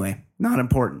 Anyway, not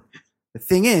important. The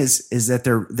thing is that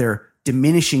they're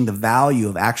diminishing the value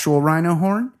of actual rhino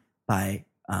horn by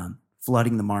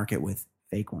flooding the market with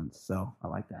fake ones. So I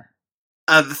like that.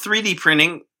 The 3D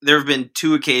printing. There have been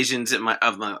 2 occasions in my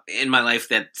life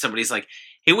that somebody's like,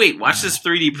 "Hey, wait, watch this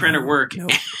 3D printer work."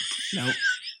 Nope.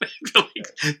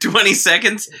 20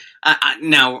 seconds.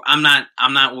 No, I'm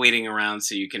not waiting around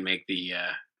so you can make the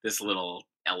this little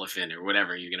elephant or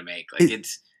whatever you're gonna make. Like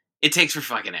it takes for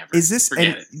fucking ever. Is this?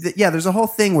 Forget it. Yeah, there's a whole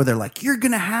thing where they're like, you're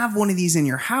gonna have one of these in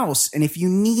your house, and if you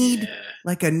need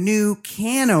like a new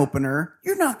can opener,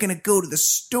 you're not gonna go to the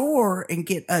store and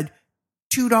get a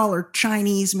 $2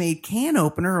 Chinese made can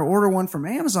opener or order one from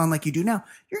Amazon like you do now.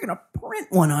 You're gonna print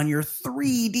one on your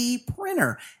 3D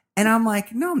printer, and I'm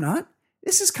like, no, I'm not.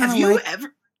 This is kind of like.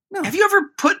 Have you ever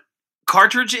put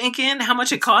cartridge ink in? How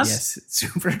much it costs? Yes, it's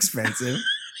super expensive.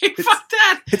 Fuck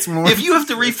that. It's more. If you have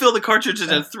to refill the cartridge in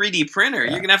a 3D printer,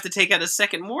 you're gonna have to take out a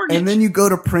second mortgage. And then you go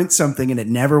to print something and it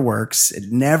never works. It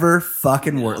never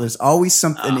fucking works. There's always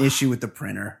an issue with the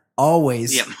printer.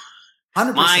 Always. Yep.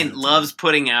 100%. Mine loves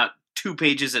putting out 2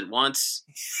 pages at once,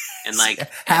 and like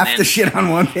half the shit on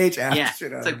one page. Yeah,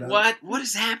 it's like what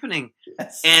is happening?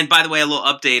 Yes. And by the way, a little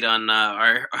update on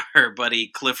our buddy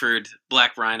Clifford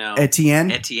Black Rhino Etienne.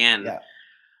 Yeah.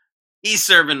 He's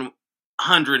serving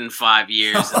 105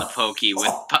 years in the pokey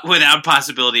without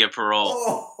possibility of parole.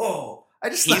 Oh,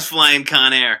 he's flying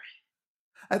Con Air.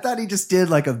 I thought he just did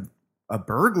like a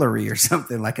burglary or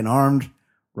something, like an armed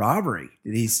robbery.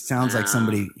 He sounds like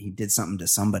he did something to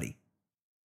somebody.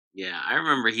 Yeah, I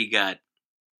remember I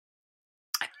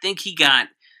think he got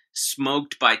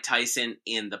smoked by Tyson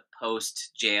in the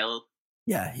post jail.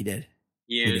 Yeah, he did.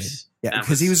 Years. Yeah,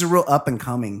 because he was a real up and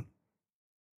coming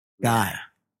guy. Yeah.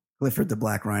 Clifford the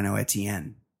Black Rhino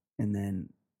Etienne, and then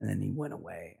he went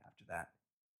away after that.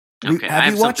 Okay,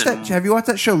 have you watched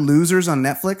that show Losers on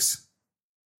Netflix?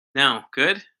 No,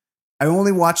 good. I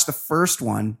only watched the first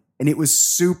one, and it was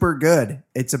super good.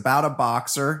 It's about a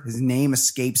boxer. His name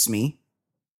escapes me.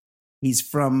 He's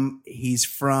from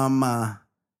Paulie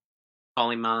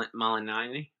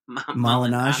Malignaggi?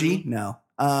 Malignaggi? No.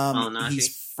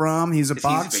 Malignaggi? He's a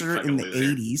boxer in the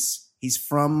 80s. He's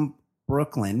from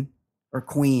Brooklyn or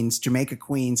Queens, Jamaica,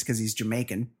 Queens, because he's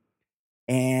Jamaican.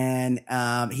 And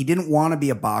he didn't want to be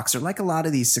a boxer, like a lot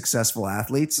of these successful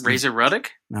athletes. Razor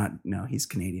Ruddock? No, he's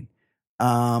Canadian.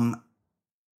 Oh,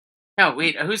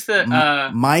 wait, who's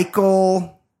the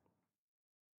Michael?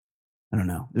 I don't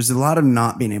know. There's a lot of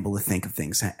not being able to think of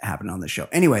things happen on this show.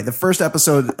 Anyway, the first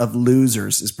episode of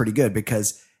Losers is pretty good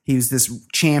because he was this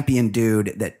champion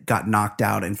dude that got knocked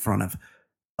out in front of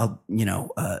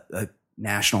a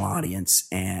national audience,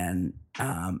 and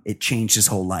it changed his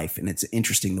whole life. And it's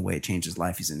interesting the way it changed his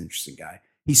life. He's an interesting guy.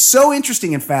 He's so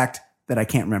interesting, in fact, that I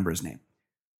can't remember his name.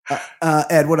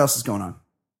 Ed, what else is going on?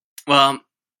 Well,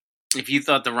 if you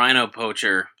thought the rhino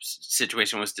poacher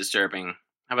situation was disturbing,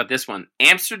 how about this one?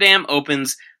 Amsterdam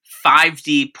opens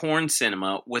 5D porn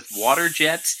cinema with water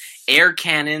jets, air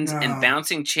cannons, and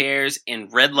bouncing chairs in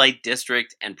red light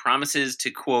district, and promises to,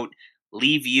 quote,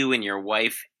 leave you and your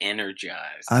wife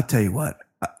energized. I'll tell you what,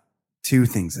 2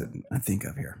 things that I think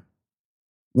of here.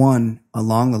 One,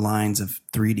 along the lines of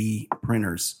 3D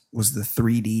printers, was the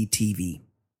 3D TV.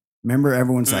 Remember,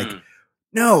 everyone's like,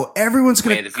 no, everyone's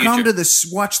going to come to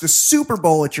watch the Super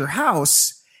Bowl at your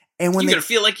house. And when you're going to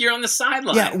feel like you're on the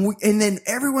sideline. Yeah, and then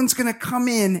everyone's going to come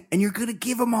in and you're going to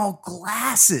give them all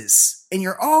glasses. And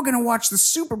you're all going to watch the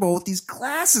Super Bowl with these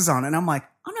glasses on. And I'm like,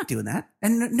 I'm not doing that.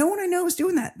 And no one I know is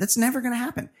doing that. That's never going to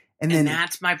happen. And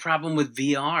that's my problem with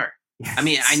VR. Yes, I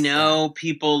mean, I know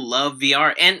people love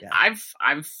VR. And I've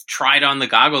tried on the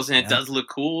goggles and it does look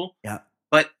cool. Yeah.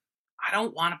 But I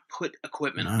don't want to put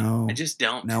equipment on. I just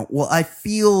don't. No. Well, I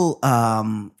feel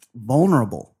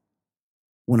vulnerable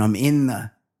when I'm in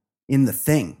the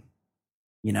thing,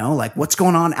 like what's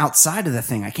going on outside of the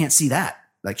thing. I can't see that.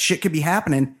 Like shit could be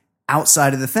happening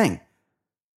outside of the thing.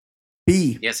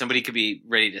 Yeah, somebody could be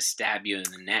ready to stab you in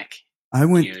the neck.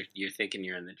 You're thinking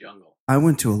you're in the jungle. I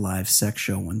went to a live sex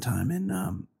show one time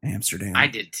in Amsterdam. I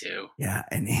did too. Yeah,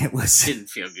 and it didn't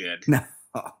feel good. No,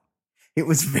 it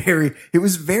was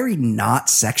very not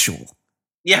sexual.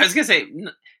 Yeah, I was gonna say.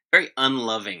 Very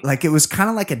unloving. Like it was kind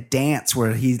of like a dance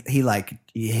where he's like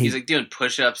doing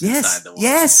push-ups inside the wall.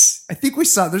 Yes. I think we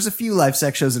saw there's a few live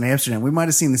sex shows in Amsterdam. We might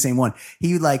have seen the same one.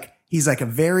 He's like a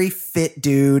very fit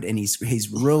dude and his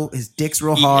dick's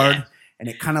real hard and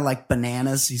it kind of like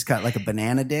bananas. He's got like a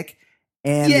banana dick.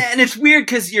 And and it's weird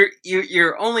because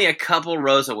you're only a couple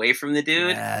rows away from the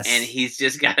dude and he's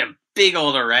just got a big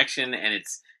old erection and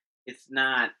it's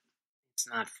not It's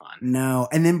not fun. No.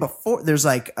 And then before, there's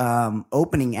like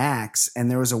opening acts, and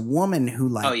there was a woman who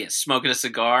like, Oh yeah, smoking a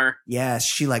cigar. yes,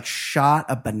 she like shot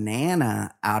a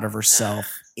banana out of herself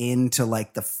into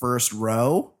like the first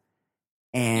row.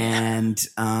 And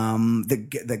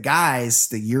the guys,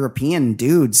 the European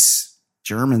dudes,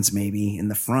 Germans maybe in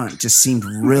the front, just seemed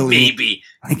really Maybe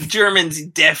like, Germans,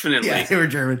 definitely. yeah, they were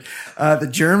German. The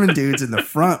German dudes in the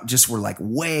front just were like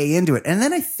way into it. And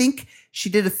then I think she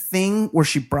did a thing where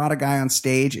she brought a guy on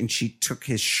stage and she took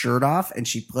his shirt off and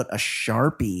she put a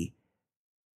Sharpie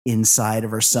inside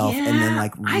of herself, and then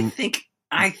like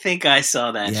I think I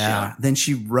saw that show. Then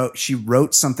she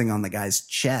wrote something on the guy's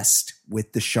chest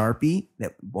with the Sharpie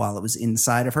that while it was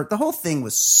inside of her. The whole thing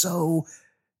was so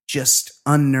just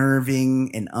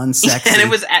unnerving and unsexy. And it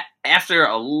was after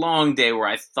a long day where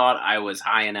I thought I was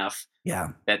high enough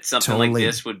that something like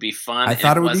this would be fun. I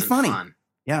thought it would be funny. Fun.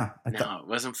 Yeah. It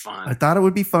wasn't fun. I thought it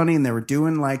would be funny, and they were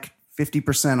doing like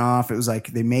 50% off. It was like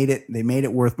they made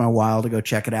it worth my while to go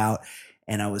check it out.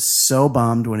 And I was so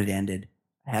bummed when it ended.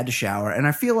 I had to shower. And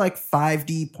I feel like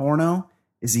 5D porno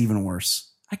is even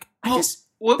worse.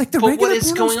 What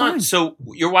is going on? So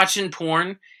you're watching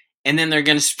porn, and then they're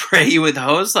going to spray you with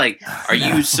hose? Like, are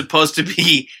you supposed to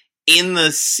be in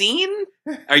the scene?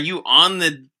 Are you on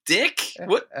the dick?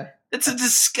 What? That's a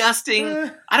disgusting.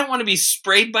 I don't want to be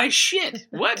sprayed by shit.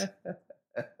 What?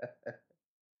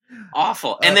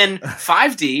 Awful. And then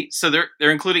 5D. So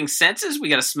they're including senses. We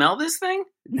got to smell this thing.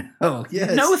 Oh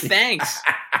yes. No thanks.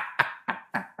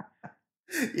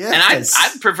 Yes. And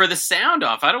I'd prefer the sound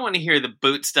off. I don't want to hear the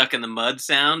boot stuck in the mud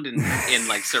sound in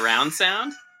like surround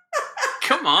sound.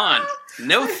 Come on.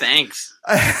 No thanks.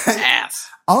 Ass.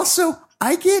 Also,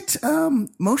 I get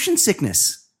motion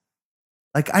sickness.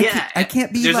 Like I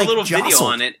can't be. There's like a little jostled. video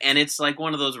on it, and it's like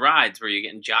one of those rides where you're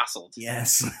getting jostled.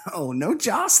 Yes. No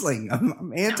jostling.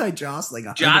 I'm anti-jostling.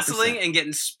 100%. Jostling and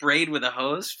getting sprayed with a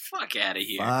hose. Fuck out of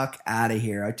here. Fuck out of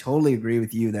here. I totally agree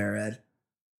with you there, Ed.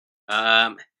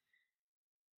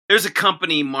 There's a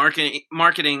company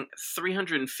marketing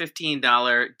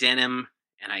 $315 denim,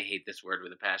 and I hate this word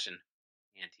with a passion,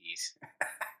 panties.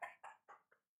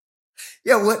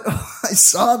 Yeah, what I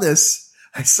saw this.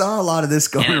 I saw a lot of this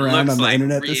going around on the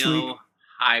internet this week.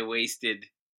 High-waisted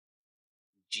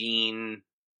jean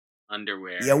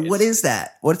underwear. Yeah, what is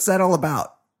that? What's that all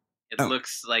about? It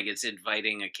looks like it's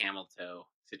inviting a camel toe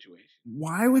situation.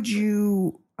 Why would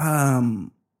you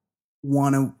want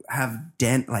to have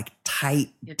tight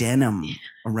denim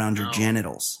around your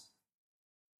genitals?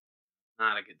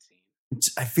 Not a good scene.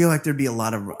 I feel like there'd be a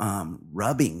lot of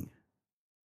rubbing.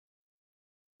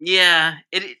 Yeah,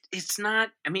 it's not.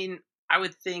 I mean, I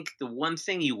would think the one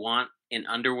thing you want in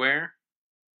underwear,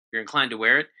 if you're inclined to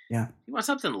wear it, you want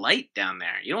something light down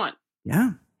there. You don't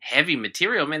want heavy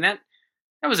material. Man, that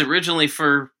was originally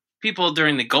for people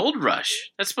during the gold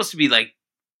rush. That's supposed to be like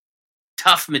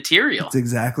tough material. That's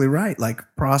exactly right. Like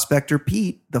Prospector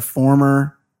Pete, the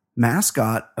former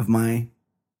mascot of my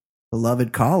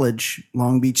beloved college,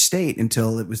 Long Beach State,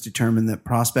 until it was determined that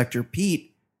Prospector Pete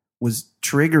was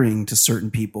triggering to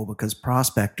certain people because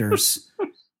prospectors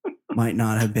might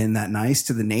not have been that nice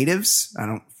to the natives. I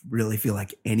don't really feel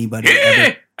like anybody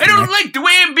ever. I don't like the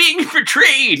way I'm being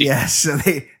portrayed. Yes, so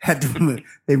they had to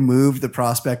they moved the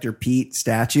Prospector Pete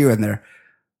statue, and they're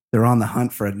on the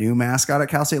hunt for a new mascot at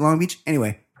Cal State Long Beach.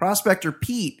 Anyway, Prospector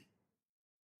Pete,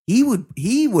 he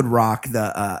would rock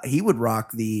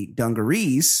the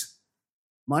dungarees,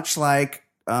 much like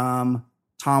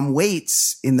Tom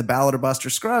Waits in the Ballad of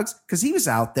Buster Scruggs, because he was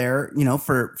out there,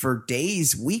 for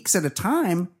days, weeks at a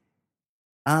time,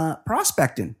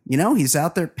 prospecting. He's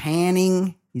out there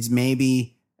panning. He's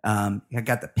maybe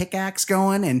got the pickaxe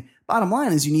going. And bottom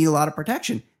line is, you need a lot of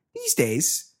protection these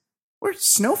days. We're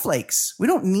snowflakes. We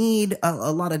don't need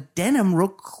a lot of denim real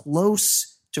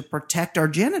close to protect our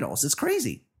genitals. It's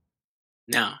crazy.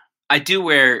 No, I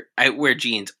wear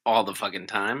jeans all the fucking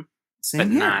time, Same but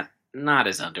here. not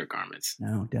as undergarments.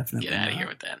 No, definitely. Get out of here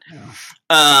with that.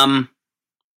 No.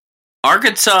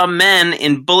 Arkansas men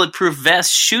in bulletproof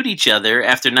vests shoot each other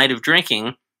after night of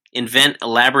drinking. Invent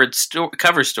elaborate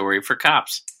cover story for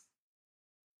cops.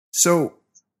 So,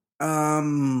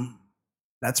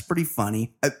 that's pretty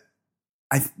funny.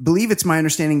 I believe it's my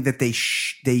understanding that they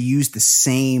used the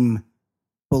same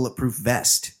bulletproof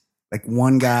vest. Like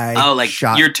one guy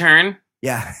shot. Your turn?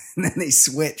 Yeah, and then they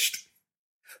switched.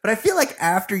 But I feel like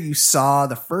after you saw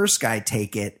the first guy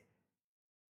take it,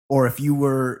 or if you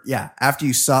were, after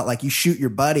you saw it, like you shoot your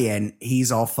buddy and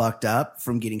he's all fucked up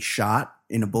from getting shot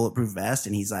in a bulletproof vest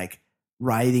and he's like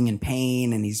writhing in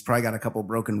pain and he's probably got a couple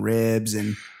broken ribs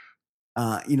and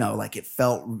like it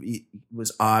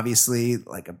was obviously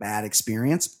like a bad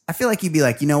experience, I feel like you'd be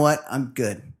like, you know what? I'm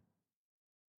good.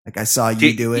 Like I saw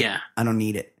you do it. Yeah. I don't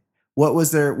need it. What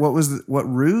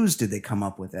ruse did they come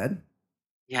up with, Ed?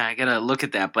 Yeah, I gotta look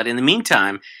at that. But in the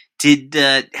meantime,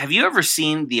 have you ever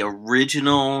seen the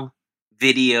original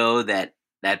video that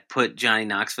put Johnny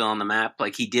Knoxville on the map?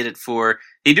 Like he did it for,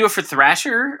 did he do it for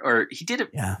Thrasher, or he did it?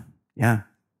 Yeah.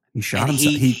 He shot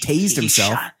himself. He tased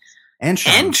himself and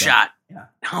shot. Yeah.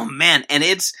 Oh man, and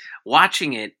it's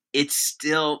watching it. It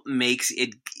still makes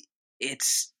it.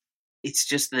 It's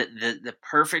just the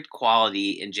perfect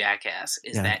quality in Jackass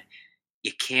is that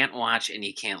you can't watch and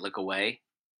you can't look away.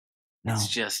 No. It's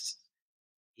just,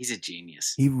 he's a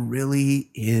genius. He really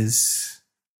is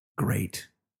great.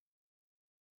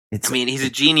 He's a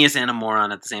genius and a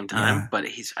moron at the same time, but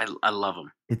I love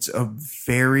him. It's a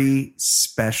very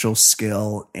special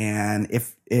skill. And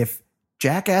if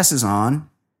Jackass is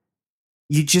on,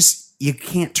 you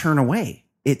can't turn away.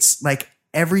 It's like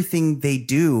everything they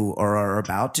do or are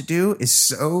about to do is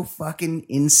so fucking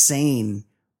insane,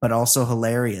 but also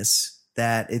hilarious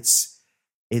that it's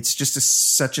just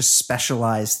such a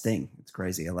specialized thing. It's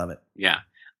crazy. I love it. Yeah.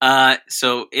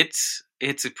 So it's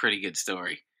a pretty good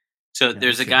story. So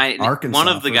there's a guy, Arkansas, one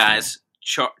of the guys,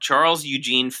 Charles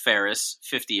Eugene Ferris,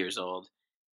 50 years old,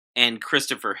 and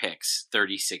Christopher Hicks,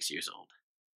 36 years old.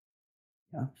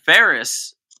 Yeah.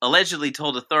 Ferris allegedly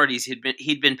told authorities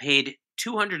he'd been paid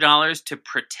 $200 to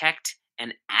protect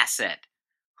an asset,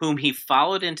 whom he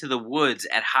followed into the woods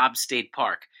at Hobbs State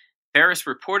Park. Ferris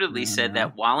reportedly said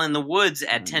that while in the woods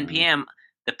at 10 p.m.,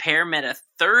 the pair met a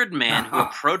third man who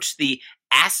approached the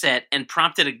asset and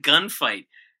prompted a gunfight.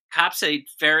 Cops say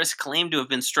Ferris claimed to have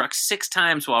been struck 6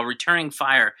 times while returning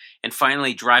fire and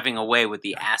finally driving away with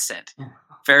the asset.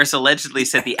 Ferris allegedly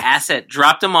said the asset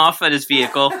dropped him off at his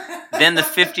vehicle, then the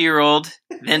 50-year-old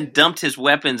then dumped his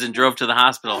weapons and drove to the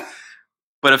hospital.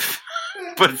 But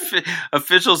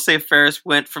officials say Ferris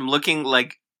went from looking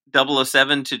like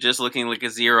 007 to just looking like a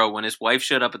 0 when his wife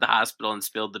showed up at the hospital and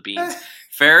spilled the beans.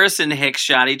 Ferris and Hicks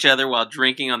shot each other while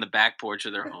drinking on the back porch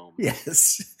of their home.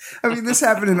 Yes. This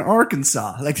happened in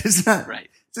Arkansas. Like, it's not right.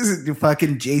 This isn't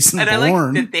fucking Jason Bourne. And I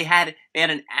like that they had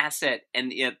an asset,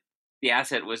 and yet the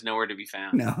asset was nowhere to be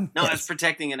found. No, it's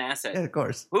protecting an asset. Yeah, of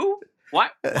course. Who?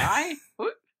 What? Why?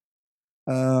 Who?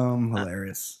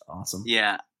 Hilarious. Awesome.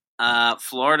 Yeah.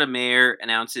 Florida mayor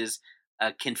announces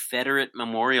a Confederate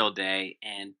Memorial Day,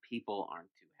 and people aren't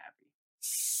too happy.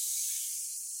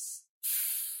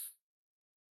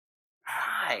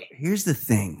 Why? Here's the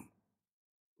thing.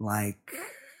 Like,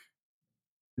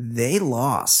 they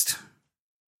lost.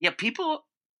 Yeah, people.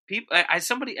 I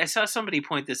saw somebody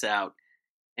point this out,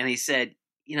 and he said,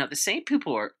 the same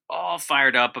people are all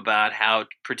fired up about how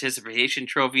participation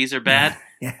trophies are bad.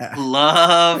 Yeah.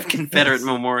 Love Confederate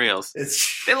memorials.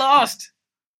 They lost.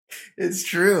 It's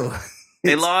true.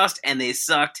 They lost and they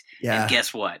sucked. Yeah. And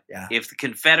guess what? Yeah. If the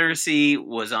Confederacy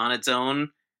was on its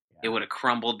own, it would have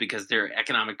crumbled because their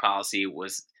economic policy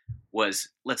was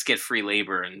let's get free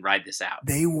labor and ride this out.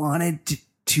 They wanted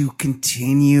to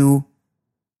continue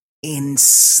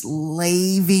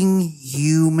enslaving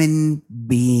human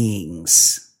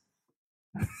beings.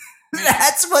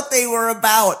 That's what they were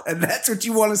about, and that's what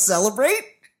you want to celebrate?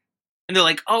 And they're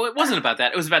like, oh, it wasn't about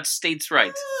that. It was about states'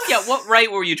 rights. Yeah, what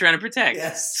right were you trying to protect?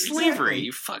 Yes, slavery, exactly.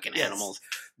 You fucking animals.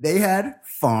 They had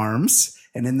farms,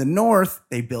 and in the North,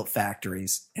 they built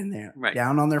factories. And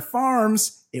down on their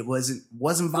farms, it wasn't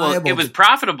viable. Well, it was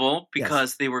profitable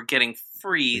because they were getting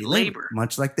free labor.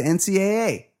 Much like the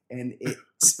NCAA. And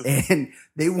and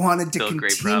they wanted to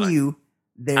continue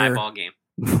their eyeball game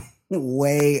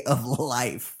way of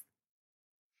life.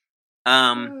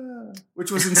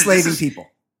 Which was enslaving people.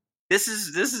 This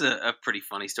is a pretty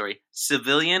funny story.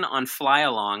 Civilian on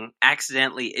fly-along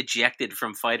accidentally ejected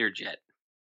from fighter jet.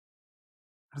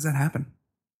 How does that happen?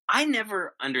 I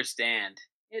never understand.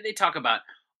 They talk about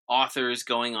authors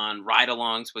going on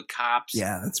ride-alongs with cops.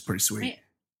 Yeah, that's pretty sweet.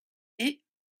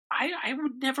 I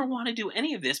would never want to do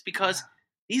any of this because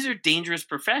these are dangerous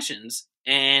professions,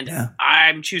 and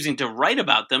I'm choosing to write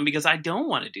about them because I don't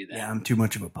want to do that. Yeah, I'm too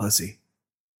much of a pussy.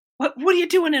 What are you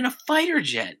doing in a fighter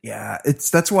jet? Yeah,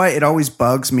 that's why it always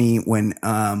bugs me when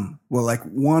like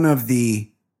one of the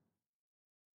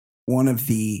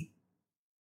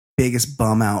biggest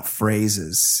bum out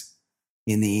phrases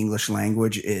in the English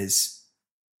language is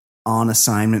on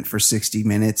assignment for 60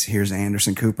 minutes. Here's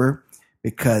Anderson Cooper,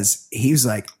 because he was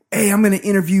like, hey, I'm going to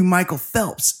interview Michael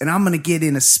Phelps and I'm going to get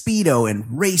in a Speedo and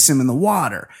race him in the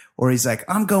water. Or he's like,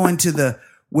 I'm going to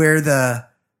where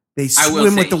they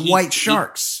swim with the white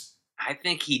sharks. I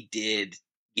think he did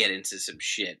get into some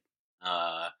shit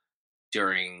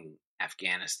during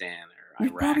Afghanistan or He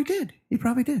Iraq. probably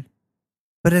did.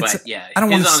 But it's But yeah, I don't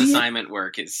want his to see it. on-assignment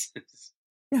work is...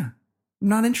 Yeah, I'm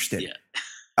not interested. Yeah.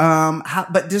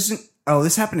 But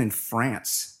this happened in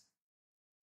France.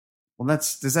 Well,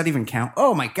 does that even count?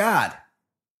 Oh my God.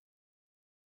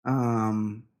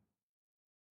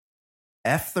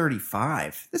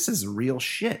 F-35. This is real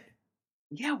shit.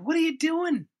 Yeah, what are you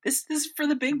doing? This is for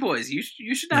the big boys. You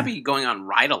should not be going on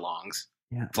ride-alongs,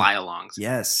 fly-alongs.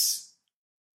 Yes.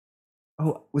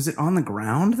 Oh, was it on the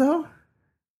ground though?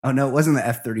 Oh no, it wasn't the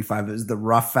F-35. It was the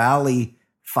Rafale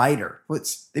fighter.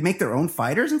 They make their own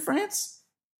fighters in France?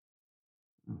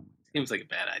 Seems like a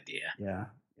bad idea. Yeah,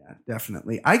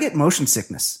 definitely. I get motion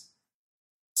sickness,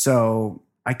 so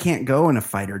I can't go in a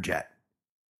fighter jet.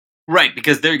 Right,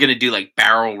 because they're going to do like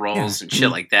barrel rolls and shit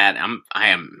like that. I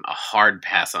am a hard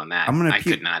pass on that. I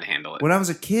could not handle it. When I was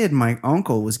a kid, my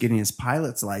uncle was getting his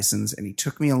pilot's license, and he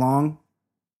took me along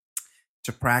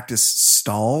to practice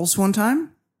stalls one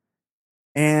time,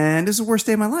 and it was the worst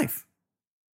day of my life.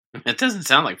 It doesn't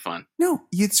sound like fun. No,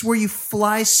 it's where you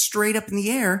fly straight up in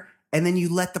the air, and then you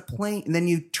let the plane, and then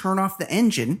you turn off the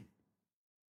engine.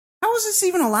 How is this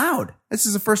even allowed? This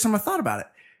is the first time I thought about it.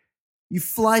 You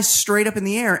fly straight up in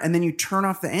the air, and then you turn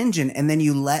off the engine, and then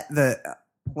you let the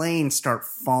plane start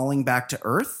falling back to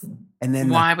Earth. And then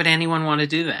why would anyone want to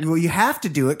do that? Well, you have to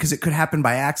do it because it could happen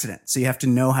by accident. So you have to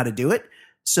know how to do it.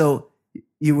 So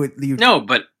No,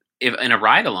 but if in a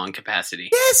ride-along capacity.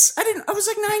 Yes, I didn't. I was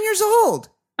like 9 years old.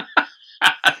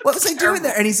 What was I doing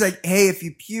there? And he's like, "Hey, if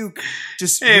you puke,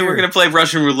 just we're gonna play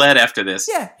Russian roulette after this."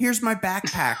 Yeah, here's my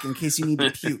backpack in case you need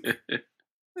to puke.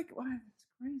 Like, why? That's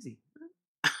crazy.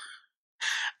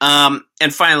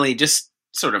 And finally, just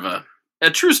sort of a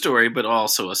true story, but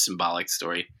also a symbolic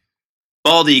story.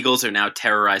 Bald eagles are now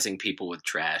terrorizing people with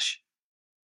trash.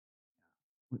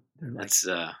 They're That's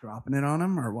dropping it on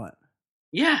them or what?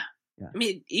 Yeah. I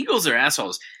mean, eagles are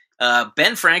assholes.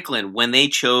 Ben Franklin, when they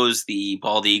chose the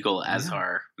bald eagle as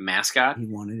our mascot, he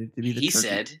wanted it to be the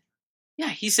turkey.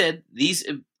 He said these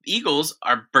eagles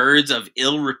are birds of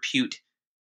ill repute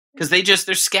because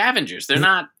they're scavengers. They're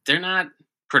not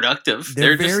productive.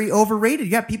 They're very overrated.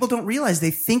 Yeah, people don't realize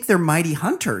they think they're mighty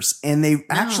hunters, and they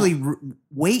actually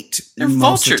wait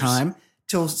most of the time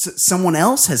till someone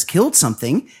else has killed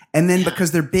something, and then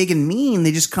because they're big and mean,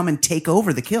 they just come and take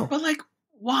over the kill. But like,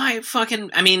 why fucking?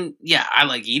 I mean, yeah, I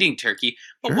like eating turkey,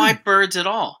 but why birds at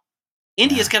all?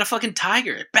 India's got a fucking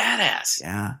tiger, badass.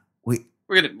 Yeah, we're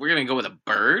gonna go with a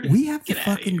bird. We have the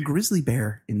fucking grizzly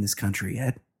bear in this country,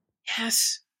 Ed.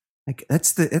 Yes. Like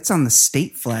that's on the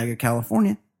state flag of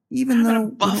California. Even though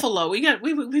buffalo,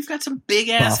 we've got some big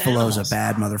ass. Buffalo's animals. A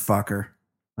bad motherfucker.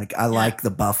 Like I like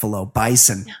the buffalo,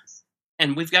 bison,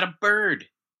 and we've got a bird.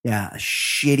 Yeah, a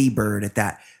shitty bird at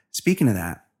that. Speaking of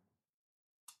that,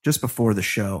 just before the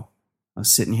show, I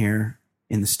was sitting here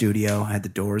in the studio. I had the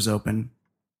doors open,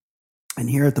 and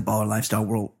here at the Baller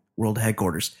Lifestyle World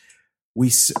headquarters, we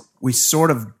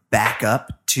sort of back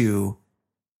up to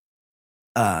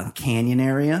a canyon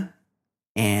area,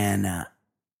 and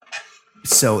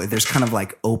so there's kind of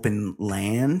like open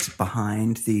land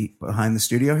behind the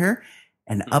studio here,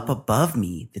 and up above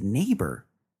me, the neighbor,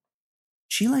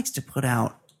 she likes to put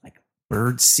out like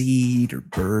bird seed or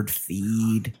bird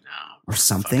feed or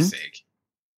something,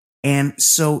 and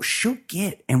so she'll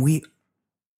get, and we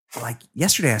like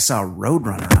yesterday I saw a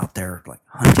roadrunner out there like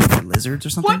hunting for lizards or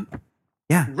something. What?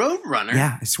 Yeah, roadrunner.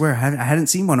 Yeah, I swear I hadn't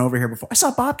seen one over here before. I saw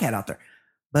a bobcat out there,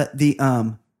 but the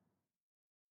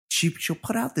she'll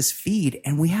put out this feed,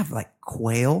 and we have like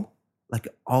quail, like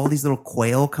all these little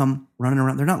quail come running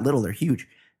around. They're not little, they're huge.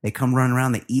 They come running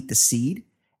around, they eat the seed,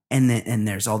 and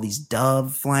there's all these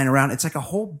dove flying around. It's like a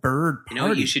whole bird party. You know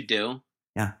what you should do?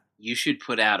 Yeah. You should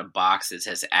put out a box that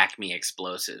says Acme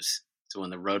Explosives. So when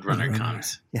the Roadrunner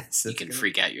comes, you can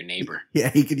freak out your neighbor. Yeah,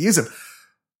 he could use them.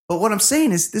 But what I'm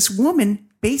saying is this woman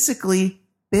basically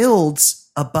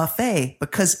builds a buffet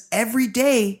because every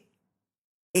day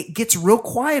it gets real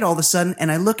quiet all of a sudden,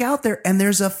 and I look out there and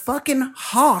there's a fucking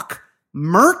hawk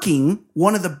murking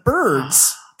one of the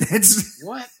birds. That's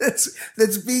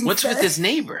being What's fed. with this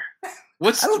neighbor?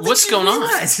 What's going on?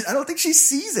 I don't think she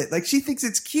sees it. Like she thinks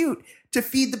it's cute to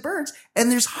feed the birds,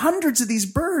 and there's hundreds of these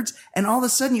birds, and all of a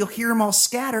sudden you'll hear them all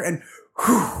scatter, and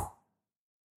whew,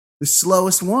 the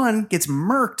slowest one gets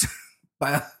murked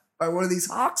by one of these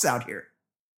hawks out here.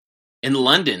 In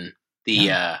London,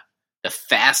 the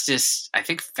fastest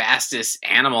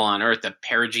animal on Earth, the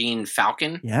peregrine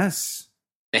falcon. Yes.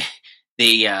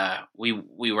 We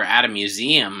were at a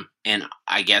museum, and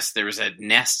I guess there was a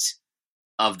nest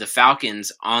of the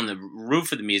falcons on the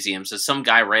roof of the museum. So some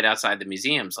guy right outside the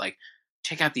museum's like,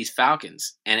 check out these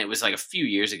falcons. And it was like a few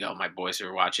years ago. My boys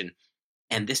were watching,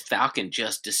 and this falcon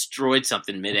just destroyed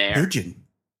something midair. Pigeon.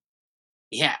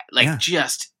 Yeah,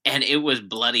 and it was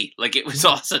bloody. Like it was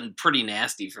all of a sudden pretty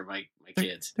nasty for my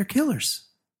kids. They're killers.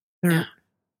 They're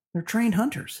trained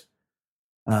hunters.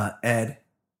 Ed,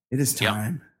 it is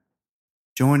time.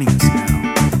 Joining us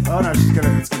now. Oh no, it's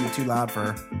gonna be too loud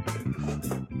for her.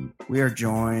 We are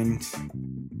joined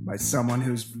by someone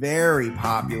who's very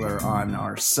popular on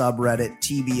our subreddit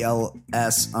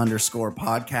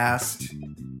TBLS_podcast.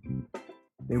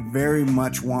 They very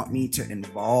much want me to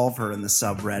involve her in the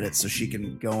subreddit so she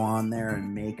can go on there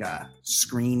and make a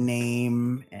screen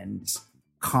name and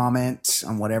comment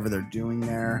on whatever they're doing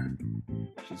there.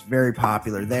 She's very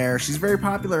popular there. She's very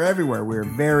popular everywhere. We're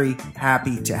very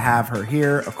happy to have her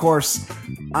here. Of course,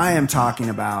 I am talking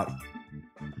about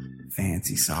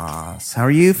Fancy Sauce. How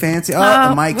are you, Fancy? Oh,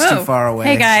 the mic's too far away.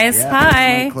 Hey, guys.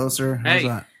 Hi. Closer. How's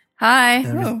that?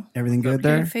 Hi. Everything good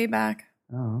there? Feedback.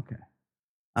 Oh, okay.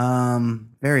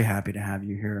 Very happy to have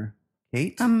you here,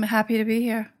 Kate. I'm happy to be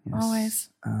here. Yes. Always.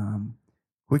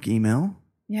 Quick email.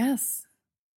 Yes.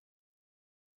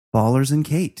 Ballers and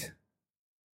Kate.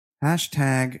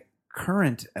 Hashtag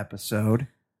current episode.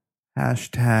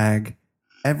 Hashtag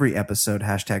every episode.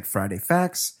 Hashtag Friday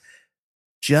Facts.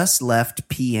 Just left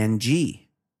PNG.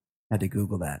 Had to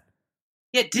Google that.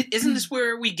 Yeah, isn't this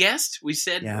where we guessed? We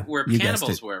said where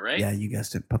cannibals were, right? Yeah, you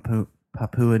guessed it.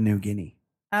 Papua New Guinea.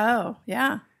 Oh,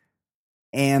 yeah.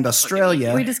 And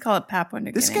Australia. We just call it Papua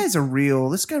New Guinea. This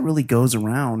guy really goes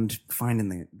around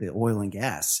finding the oil and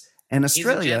gas. And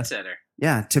Australia. He's a jet setter.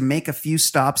 Yeah, to make a few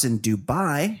stops in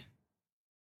Dubai,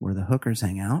 where the hookers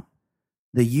hang out,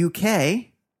 the UK,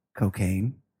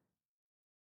 cocaine,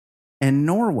 and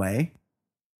Norway.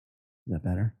 Is that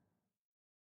better?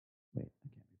 Wait,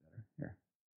 that can't be better. Here.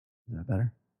 Is that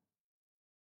better?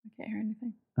 I can't hear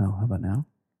anything. Oh, how about now?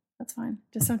 That's fine.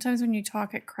 Just sometimes when you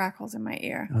talk, it crackles in my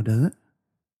ear. Oh, does it?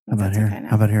 How about That's here? okay now.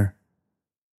 How about here?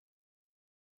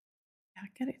 Yeah,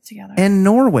 get it together. And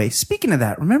Norway. Speaking of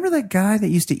that, remember that guy that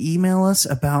used to email us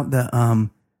about the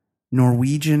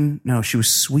Norwegian? No, she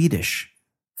was Swedish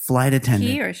flight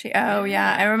attendant. He or she? Oh,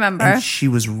 yeah, I remember. And she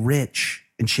was rich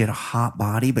and she had a hot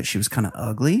body, but she was kind of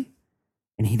ugly.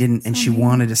 And he didn't. And she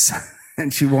wanted to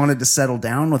settle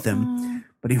down with him,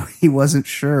 but he wasn't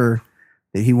sure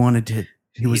that he wanted to.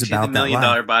 He was about the $1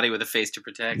 million body with a face to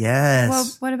protect. Yes. Well,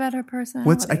 what about her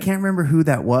personality? I can't remember who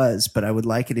that was, but I would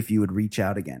like it if you would reach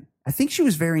out again. I think she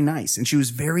was very nice and she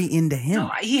was very into him.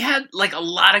 No, he had like a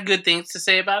lot of good things to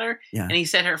say about her. Yeah. And he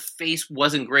said her face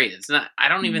wasn't great. It's not. I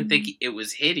don't even think it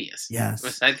was hideous.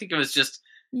 Yes. I think it was just.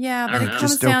 Yeah, but it comes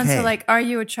Just down okay. to like, are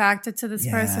you attracted to this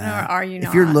person or are you not?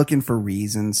 If you're looking for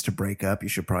reasons to break up, you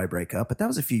should probably break up. But that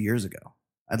was a few years ago.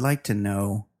 I'd like to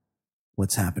know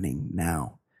what's happening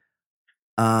now.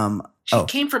 She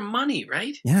came from money,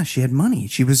 right? Yeah, she had money.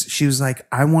 She was like,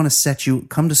 I want to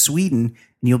come to Sweden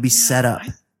and you'll be set up.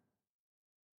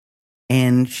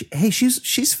 And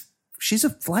she's a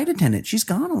flight attendant. She's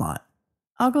gone a lot.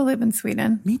 I'll go live in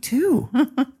Sweden. Me too.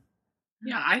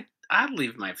 Yeah, I'd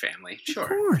leave my family. Sure. Of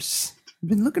course. I've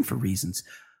been looking for reasons.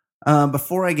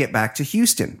 Before I get back to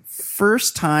Houston,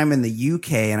 first time in the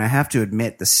UK, and I have to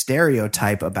admit the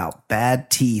stereotype about bad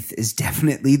teeth is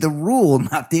definitely the rule,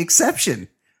 not the exception.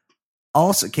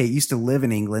 Also, Kate used to live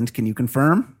in England. Can you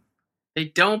confirm? They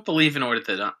don't believe in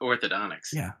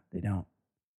orthodontics. Yeah, they don't.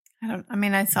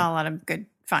 I saw a lot of good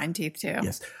fine teeth too.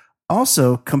 Yes.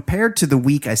 Also, compared to the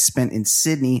week I spent in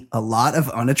Sydney, a lot of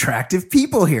unattractive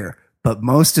people here, but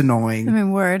most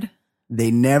annoying. Word.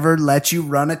 They never let you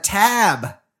run a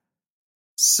tab.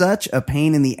 Such a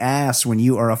pain in the ass when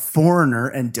you are a foreigner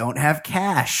and don't have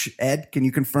cash. Ed, can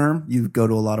you confirm? You go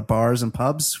to a lot of bars and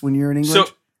pubs when you're in England?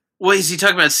 So, well, is he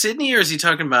talking about Sydney or is he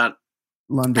talking about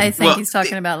London? I think he's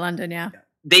talking about London, yeah.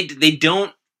 They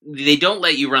don't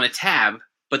let you run a tab,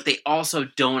 but they also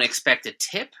don't expect a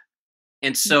tip.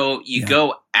 And so you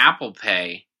go Apple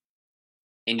Pay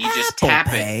and you just tap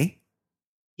it.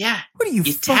 Yeah. What are you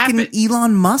fucking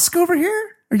Elon Musk over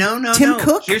here? No, Tim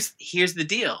Cook? Here's the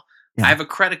deal. Yeah. I have a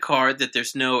credit card that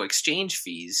there's no exchange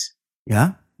fees.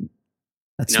 Yeah.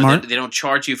 That's smart. They don't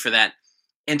charge you for that.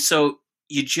 And so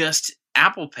you just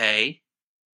Apple Pay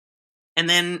and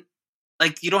then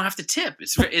like you don't have to tip.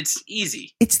 It's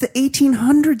easy. It's the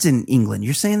 1800s in England.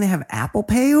 You're saying they have Apple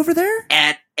Pay over there?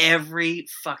 At every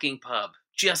fucking pub.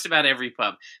 Just about every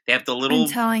pub. They have the little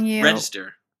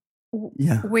register.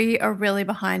 Yeah. We are really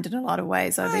behind in a lot of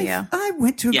ways over here. I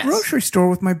went to a grocery store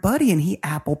with my buddy and he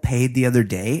Apple Paid the other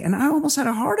day and I almost had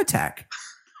a heart attack.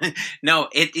 No,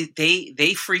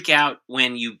 they freak out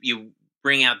when you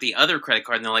bring out the other credit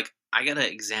card and they're like, I gotta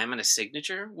examine a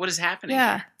signature. What is happening?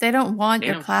 Yeah, here? they don't want They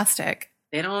your don't- plastic.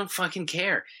 They don't fucking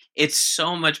care. It's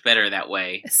so much better that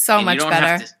way. It's so And much you don't better.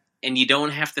 Have to, and you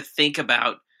don't have to think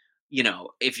about,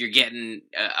 if you're getting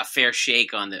a fair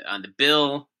shake on the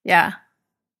bill, Yeah.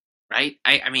 right?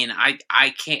 I mean, I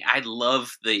can't. I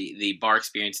love the bar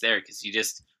experience there because you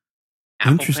just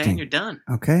Apple Pay Interesting. and you're done.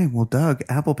 Okay, well, Doug,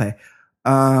 Apple Pay.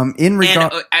 In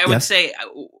regard, And I would yes. say,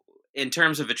 in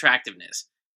terms of attractiveness,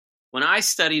 when I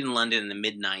studied in London in the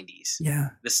mid '90s, Yeah,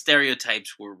 the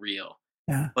stereotypes were real.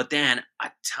 yeah, But then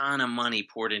a ton of money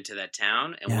poured into that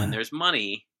town, and Yeah. when there's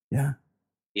money, yeah.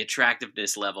 the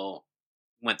attractiveness level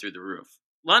went through the roof.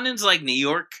 London's like New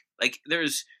York. Like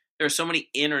there's so many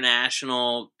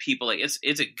international people. Like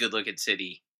it's a good looking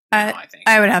city. Now, I think.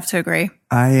 I would have to agree.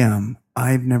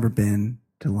 I've never been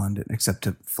to London except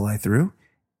to fly through,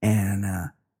 and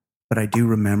but I do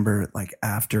remember like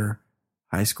after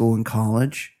high school and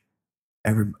college,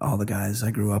 all the guys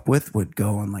I grew up with would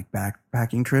go on like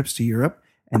backpacking trips to Europe,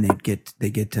 and they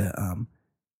get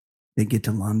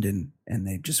to London and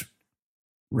they just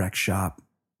wreck shop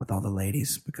with all the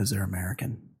ladies because they're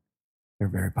American. They're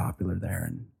very popular there,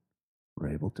 and we're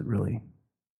able to really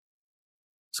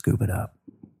scoop it up.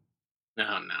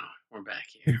 No, we're back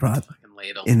They here. brought Fucking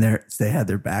ladle. they had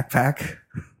their backpack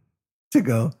to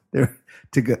go. They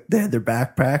had their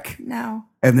backpack No.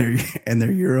 and their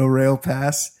Eurorail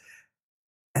pass,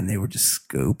 and they were just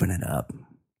scooping it up.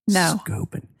 No.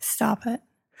 Scooping. Stop it.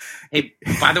 Hey,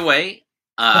 by the way,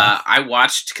 I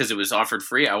watched because it was offered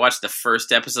free. I watched the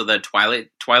first episode of the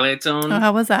Twilight Zone. Oh,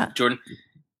 how was that? Jordan,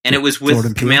 and it was with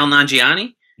Jordan Peele. Kumail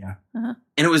Nanjiani. Yeah. Uh-huh.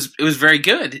 And it was very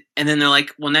good. And then they're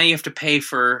like, well, now you have to pay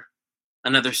for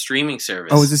another streaming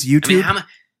service. Oh, is this YouTube? I mean,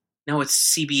 no,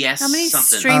 it's CBS. How many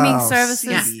something. streaming Oh, services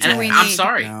Yeah, CBS. do and we need? I'm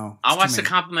sorry. No, I'll it's watch too the many.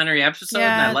 complimentary episode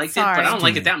Yeah, and I liked it, but sorry. I don't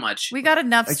like Too it that much. We got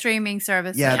enough Like- streaming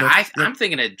services. Yeah, Yeah, they're- I'm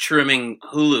thinking of trimming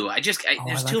Hulu. Oh, There's I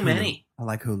like too Hulu. many. I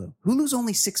like Hulu. Hulu's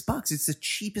only $6. It's the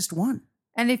cheapest one.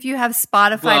 And if you have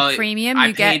Spotify Well, Premium, I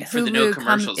you get paid for the no Hulu.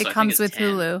 commercials, so I It think comes it's with 10.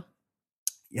 Hulu.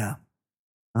 Yeah.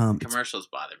 Commercials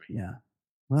bother me. Yeah.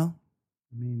 Well,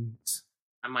 I mean, it's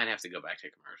I might have to go back to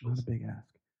not commercials. a big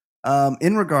ask.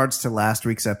 In regards to last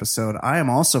week's episode, I am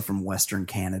also from Western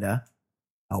Canada,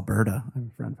 Alberta. I have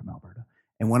a friend from Alberta.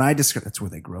 And when I describe, that's where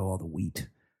they grow all the wheat.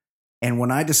 And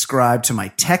when I describe to my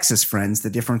Texas friends the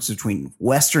difference between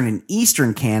Western and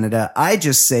Eastern Canada, I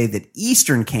just say that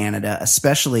Eastern Canada,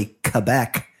 especially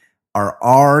Quebec, are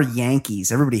our Yankees.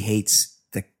 Everybody hates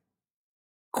the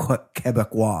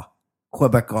Quebecois.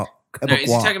 Now, is he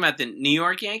talking about the New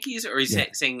York Yankees or is he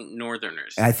saying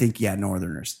Northerners? I think, yeah,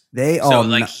 Northerners. They So, all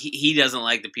like, he doesn't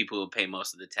like the people who pay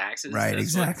most of the taxes? Right, That's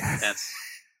exactly.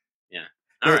 Yeah.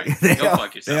 All right. They Go all-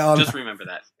 fuck they yourself. all Just know. remember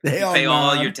that. They You all pay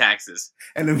all nod. your taxes.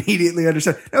 and immediately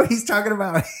understand. No, he's talking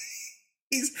about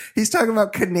he's talking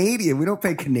about Canadian. We don't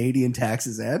pay Canadian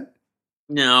taxes, Ed.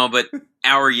 No, but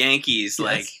our Yankees, Yes.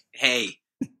 like, hey,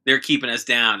 they're keeping us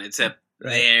down, except Right.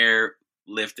 they're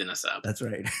lifting us up. That's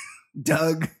right.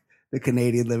 Doug, the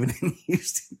Canadian living in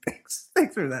Houston.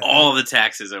 Thanks for that. All the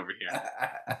taxes over here.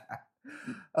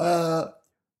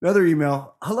 Another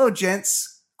email. Hello,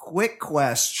 gents. Quick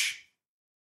question.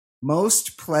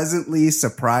 Most pleasantly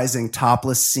surprising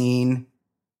topless scene.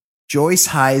 Joyce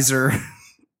Heiser,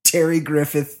 Terry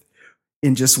Griffith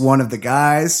in Just One of the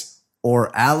Guys,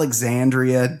 or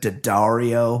Alexandria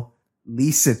Daddario,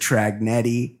 Lisa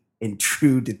Tragnetti in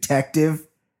True Detective.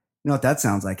 You know what that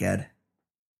sounds like, Ed?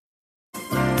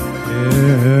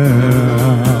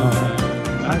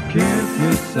 I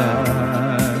can't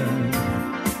decide.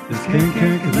 This can't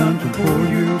get done for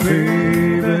you,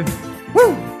 baby.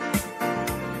 Woo!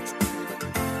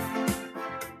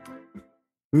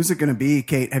 Who's it going to be,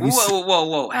 Kate? Have you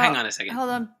Whoa. Hang on a second. Hold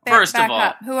on. First of back all,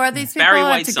 up. Who are these people? Barry I have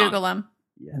White to song. Google them.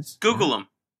 Yes. Google them.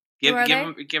 Who are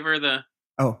they? Give her the...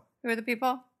 Oh, Who are the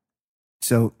people?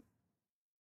 so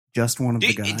Just One of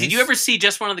the Guys. Did you ever see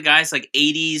Just One of the Guys? Like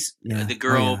 80s, Yeah. the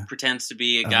girl Oh, yeah. pretends to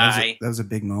be a Oh, guy. that was a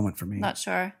big moment for me. Not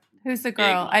sure. Who's the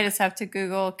girl? Big. I just have to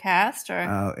Google cast or.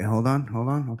 Hold on.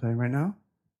 I'll tell you right now.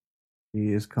 She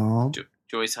is called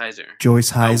Joyce Heiser.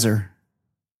 Joyce Heiser.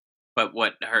 But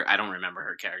I don't remember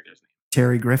her character's name.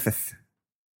 Terry Griffith.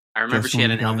 I remember Just she had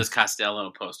One an of the Guys. Elvis Costello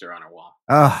poster on her wall.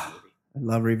 Oh, I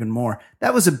love her even more.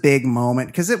 That was a big moment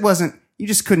because you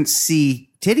just couldn't see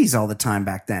titties all the time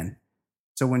back then.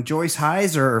 So when Joyce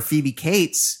Heiser or Phoebe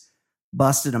Cates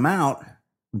busted them out,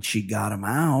 when she got them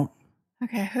out,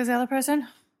 Okay, who's the other person?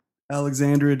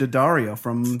 Alexandria Daddario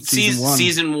from season one.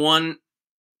 Season 1,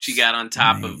 she got on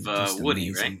top of Just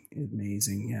Woody, right?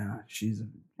 Amazing, yeah.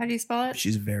 How do you spell it?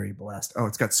 She's very blessed. Oh,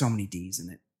 it's got so many D's in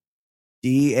it.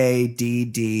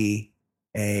 DADD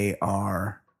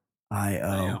ARIO.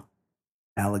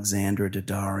 Alexandra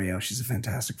Daddario. She's a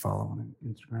fantastic follow on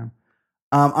Instagram.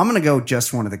 I'm going to go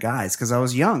just one of the guys because I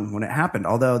was young when it happened.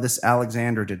 Although this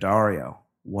Alexandra Daddario,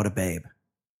 what a babe.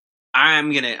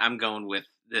 I'm going with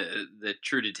the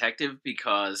True Detective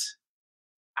because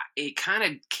it kind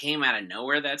of came out of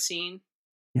nowhere, that scene.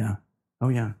 Yeah. Oh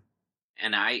yeah.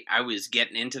 And I was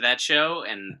getting into that show,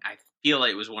 and I feel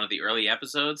like it was one of the early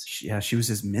episodes. Yeah, she was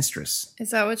his mistress.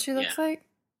 Is that what she looks like?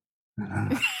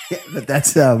 Yeah, but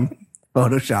that's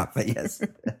Photoshop, but yes.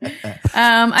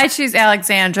 I choose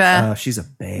Alexandra Oh, she's a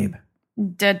babe.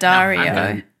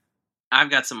 Daddario. I've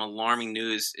got some alarming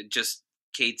news. It just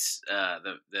Kate's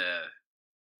the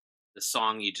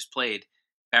song you just played,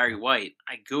 Barry White.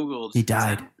 I googled. He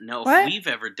died. I don't know What? if we've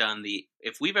ever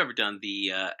done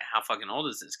the how fucking old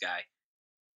is this guy?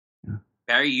 Yeah.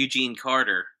 Barry Eugene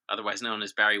Carter, otherwise known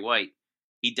as Barry White.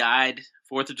 He died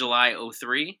 4th of July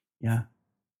 2003 Yeah.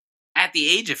 at the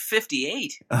age of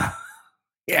 58.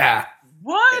 Yeah.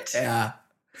 What? Yeah.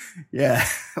 Yeah.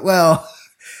 Well,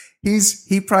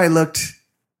 he probably looked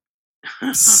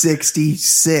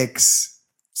 66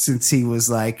 since he was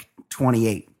like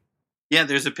 28. Yeah,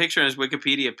 there's a picture on his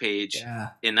Wikipedia page Yeah.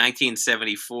 in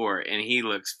 1974, and he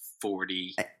looks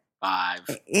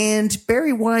 45. And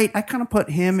Barry White, I kind of put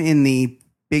him in the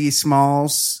Biggie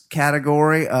Smalls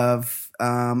category of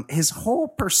his whole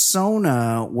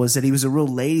persona was that he was a real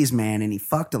ladies' man and he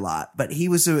fucked a lot, but he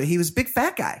was a big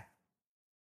fat guy.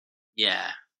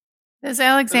 Yeah. There's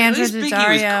At Alexandra least Biggie was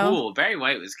Daddario. cool. Barry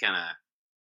White was kind of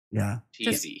Yeah.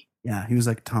 cheesy. Yeah. He was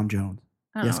like Tom Jones.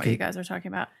 I don't Yes, know what Kate? you guys are talking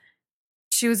about.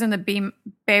 She was in the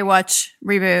Baywatch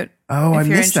reboot. Oh, I If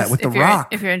you're missed that with The if you're-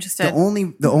 Rock. If you're interested.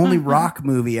 The only Rock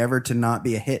movie ever to not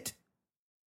be a hit.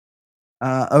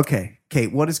 Okay,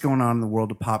 Kate, what is going on in the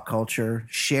world of pop culture?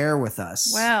 Share with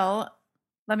us. Well,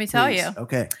 let me tell please. you.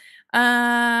 Okay.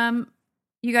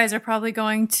 You guys are probably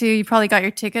you probably got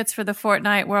your tickets for the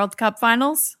Fortnite World Cup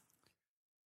finals.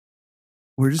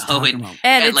 We're just Oh, talking wait. about.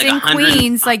 Ed, Yeah, it's like in 100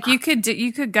 Queens. Like you could go.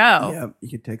 Yeah, you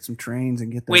could take some trains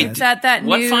and get there. Wait, It's at that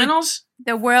What new finals?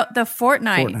 the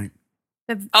Fortnite. Fortnite.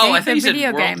 Oh, I the think you said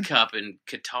video World game. Cup in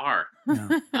Qatar. No,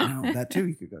 that too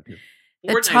you could go to.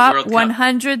 The Fortnite top World Cup.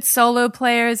 100 solo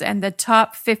players and the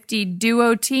top 50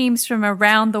 duo teams from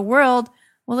around the world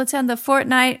will attend the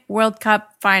Fortnite World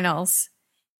Cup finals.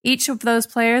 Each of those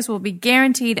players will be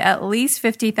guaranteed at least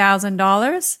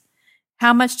 $50,000.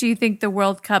 How much do you think the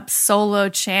World Cup solo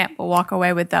champ will walk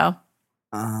away with, though?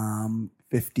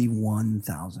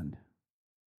 51,000.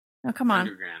 Oh, come on.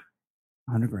 100 grand.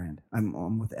 100 grand.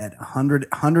 I'm with Ed.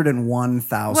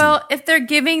 101,000. Well, if they're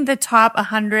giving the top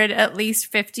 100 at least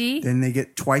 50, then they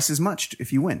get twice as much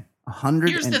if you win. 100.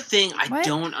 Here's the thing I What?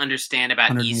 don't understand about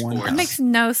 101. esports. that makes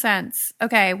no sense.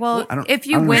 Okay, well, I don't- if I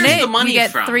you don't win understand. it, Where's the money you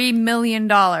get from? $3 million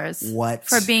What?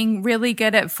 for being really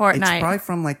good at Fortnite. It's probably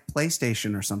from like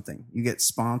PlayStation or something. You get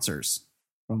sponsors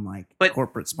from like But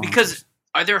corporate sponsors. because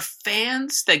are there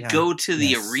fans that Yeah. go to the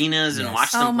Yes. arenas and Yes.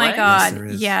 watch them Oh my play? God. there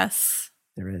is. Yes.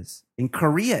 there is. In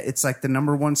Korea, it's like the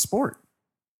number one sport.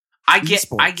 I get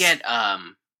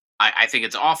Esports. I think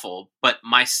it's awful, but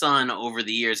my son over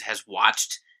the years has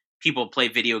watched people play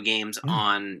video games Yeah.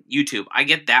 on YouTube. I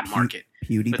get that market.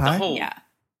 PewDiePie. But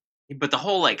the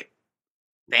whole Yeah. like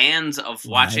fans of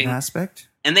live watching, aspect.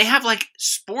 and they have like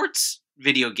sports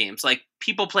video games, like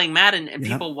people playing Madden and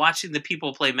Yep. people watching the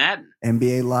people play Madden.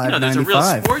 NBA Live There's a 95. real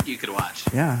sport you could watch.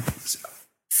 Yeah.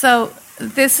 So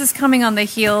this is coming on the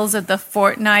heels of the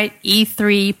Fortnite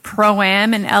E3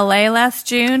 Pro-Am in LA last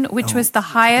June, which Oh. was the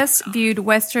highest viewed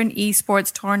Western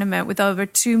esports tournament with over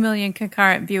 2 million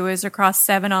concurrent viewers across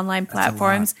 7 online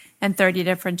platforms and 30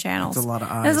 different channels. That's a lot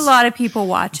of eyes. There's a lot of people That's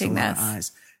a watching lot of this.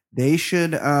 eyes. They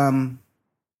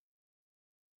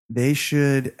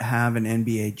should have an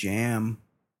NBA Jam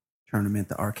tournament,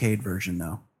 the arcade version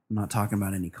though. I'm not talking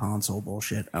about any console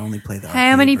bullshit. I only play the arcade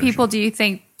How many version. people do you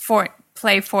think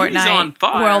play on Fortnite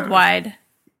fire. worldwide?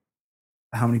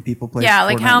 How many people play Yeah,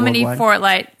 like Fortnite how many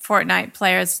worldwide? Fortnite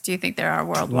players do you think there are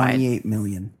worldwide? 28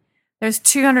 million. There's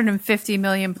 250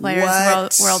 million players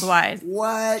What? worldwide.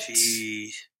 What?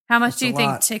 Jeez. How much That's do you a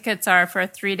think lot. tickets are for a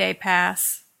 3-day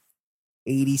pass?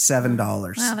 $87.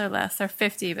 Well, they're less. They're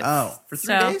 50. But Oh, for 3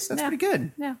 so, days? That's yeah. pretty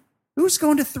good. Yeah. Who's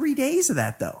going to 3 days of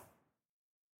that though?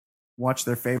 Watch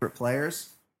their favorite players?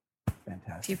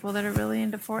 Fantastic. People that are really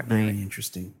into Very Fortnite.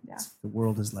 interesting. Yeah. The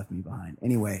world has left me behind.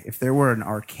 Anyway, if there were an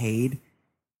arcade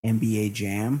NBA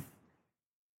Jam,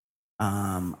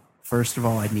 first of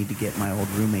all, I'd need to get my old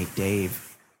roommate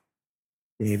Dave.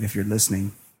 Dave, if you're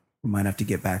listening, we might have to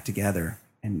get back together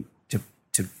and to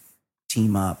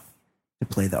team up to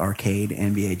play the arcade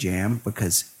NBA Jam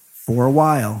because for a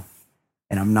while,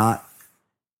 and I'm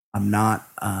not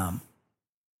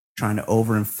trying to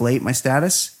overinflate my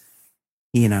status.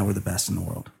 He and I were the best in the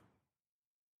world.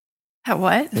 At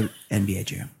what? The NBA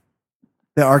Jam.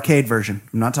 The arcade version.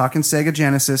 I'm not talking Sega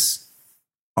Genesis.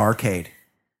 Arcade.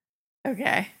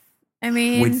 Okay. I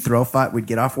mean, We'd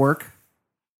get off work.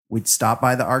 We'd stop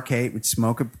by the arcade. We'd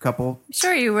smoke a couple.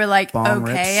 Sure, you were like Bong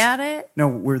okay rips. at it. No,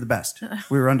 we were the best.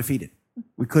 We were undefeated.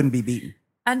 We couldn't be beaten.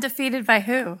 Undefeated by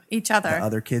who? Each other. The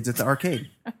other kids at the arcade.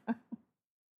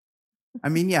 I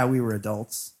mean, yeah, we were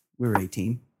adults. We were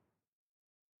 18.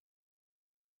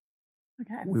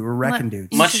 Okay. We were wrecking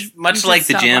dudes. Much like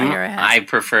the stop gym, while you're ahead. I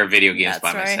prefer video games That's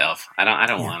by right. myself. I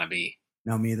don't Yeah. want to be.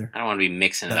 No, me either. I don't want to be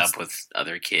mixing it That's- up with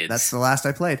other kids. That's the last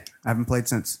I played. I haven't played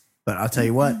since. But I'll tell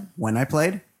you what, when I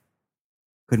played,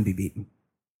 couldn't be beaten.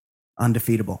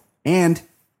 Undefeatable. And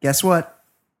guess what?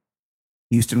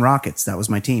 Houston Rockets. That was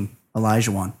my team.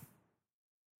 Elijah won.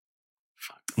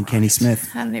 And Kenny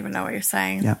Smith. I don't even know what you're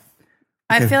saying. Yeah.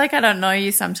 I Okay. feel like I don't know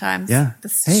you sometimes. Yeah. The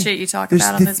Hey, shit you talk there's-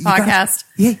 about on this you gotta- podcast.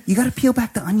 You got to peel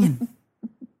back the onion.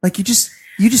 Like you just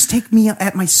take me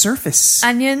at my surface.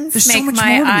 Onions There's so make much my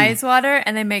more to me. eyes water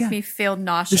and they make Yeah. me feel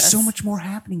nauseous. There's so much more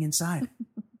happening inside.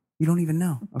 You don't even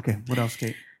know. Okay, what else,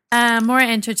 Kate? More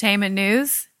entertainment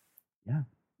news. Yeah.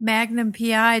 Magnum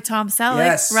PI Tom Selleck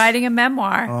Yes. writing a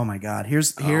memoir. Oh my God!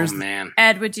 Here's oh man.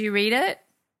 Ed, would you read it?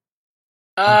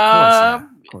 Of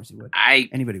course you would.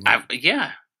 Anybody would.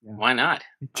 Yeah. Yeah. Why not?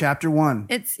 Chapter 1.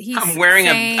 He's I'm wearing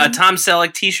saying, a Tom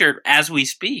Selleck T-shirt as we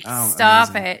speak. Oh, Stop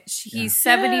amazing. it. He's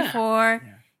Yeah. 74.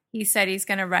 Yeah. He said he's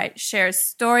going to share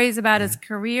stories about his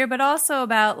career, but also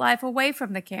about life away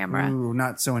from the camera. Ooh,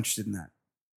 not so interested in that.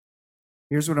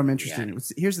 Here's what I'm interested in.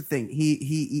 Here's the thing.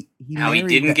 He How he married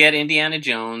didn't that- get Indiana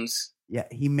Jones. Yeah,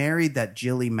 he married that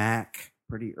Jilly Mack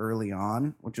pretty early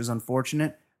on, which was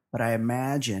unfortunate. But I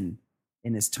imagine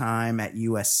in his time at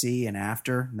USC and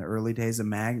after, in the early days of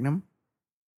Magnum,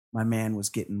 my man was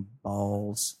getting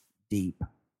balls deep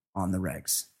on the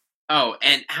regs. Oh,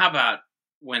 and how about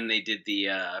when they did the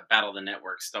Battle of the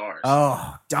Network Stars?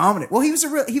 Oh, dominant. Well, he was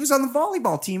on the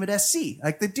volleyball team at SC.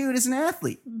 Like the dude is an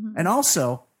athlete. Mhm. And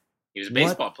also, He was a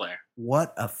baseball player.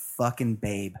 what a fucking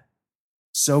babe.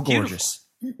 So gorgeous.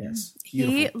 Yes. He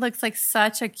Beautiful. looks like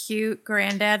such a cute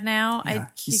granddad now. Yeah, I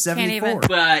he's can't 74. even.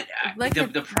 But Look the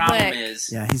at problem Blick. is,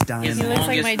 Yeah, he's dying. His He looks like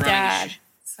longest my running dad. sh-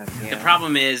 So cute. the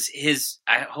problem is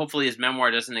hopefully his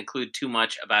memoir doesn't include too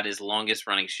much about his longest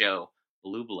running show,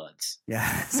 Blue Bloods.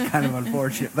 Yeah, it's kind of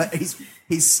unfortunate, but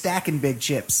he's stacking big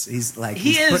chips. He's like He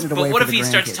he's is, putting it away but what for if the he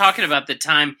starts grandkids. talking about the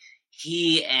time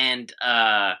he and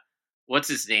what's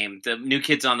his name, the New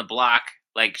Kids on the Block,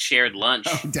 like shared lunch?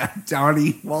 Oh,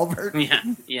 Donnie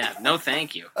Wahlberg. Yeah. No,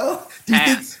 thank you. Oh,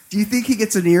 Pass. do you think he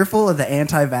gets an earful of the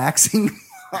anti-vaxxing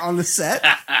on the set?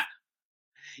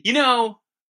 You know,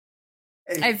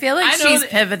 I feel like I know she's that-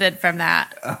 pivoted from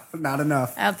that. Not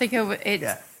enough. I don't think it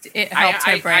Yeah. it helped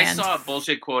her I brand. saw a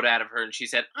bullshit quote out of her, and she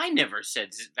said, "I never said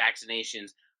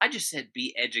vaccinations. I just said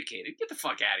be educated. Get the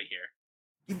fuck out of here."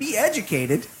 You be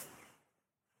educated.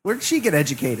 Where did she get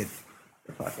educated?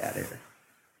 Get the fuck out of here.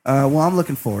 Well, I'm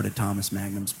looking forward to Thomas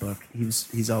Magnum's book.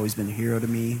 He's always been a hero to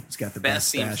me. He's got the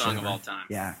Best theme stash song of ever. all time.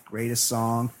 Yeah, greatest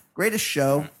song, greatest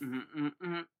show.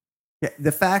 Mm-mm-mm-mm. Yeah,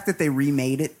 the fact that they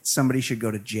remade it, somebody should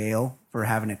go to jail for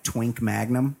having a twink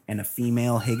Magnum and a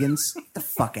female Higgins. Get the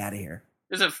fuck out of here.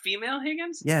 There's a female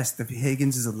Higgins? Yes, the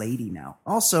Higgins is a lady now.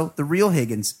 Also, the real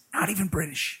Higgins, not even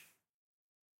British.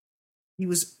 He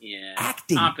was Yeah.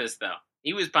 acting. Pompous, though.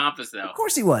 He was pompous, though. Of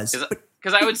course he was.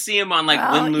 Because But I would see him on, like,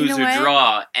 Well, win, you lose, know or what?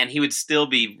 draw, and he would still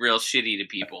be real shitty to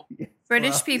people.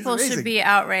 British Well, people he's should amazing. be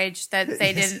outraged that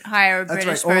they Yes. didn't hire a That's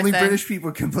British right. Only person. British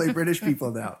people can play British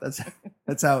people now.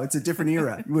 That's how it's a different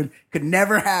era. You could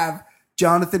never have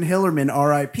Jonathan Hillerman,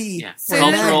 R.I.P. Yeah. play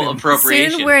Cultural Magnum.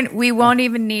 appropriation. Soon we won't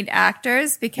even need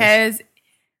actors because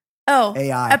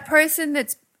AI. a person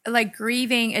that's like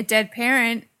grieving a dead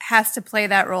parent has to play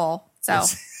that role. So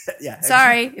Yeah.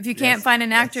 sorry if you can't Yes, find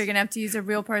an actor, yes. you're gonna have to use a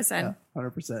real person.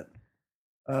 100%.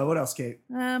 What else, Kate?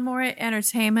 More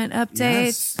entertainment Yes,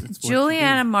 updates. that's what you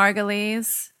Juliana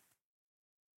Margulies,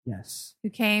 Yes. who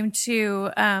came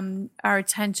to our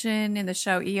attention in the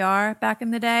show ER back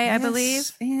in the day, I Yes,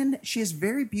 believe. And she has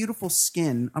very beautiful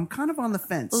skin. I'm kind of on the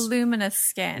fence. Luminous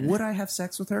skin. Would I have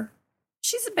sex with her?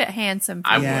 She's a bit handsome. For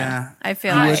I me, would. Yeah. I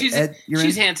feel You like. would? She's Ed, you're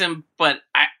she's in? handsome, but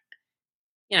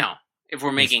if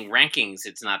we're making rankings,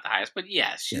 it's not the highest. But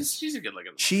yeah, she's a good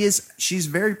looking. She's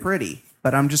very pretty,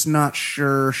 but I'm just not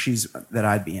sure that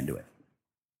I'd be into it.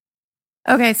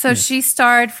 Okay, so she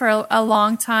starred for a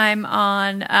long time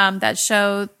on that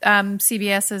show,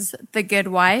 CBS's The Good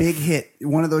Wife. Big hit.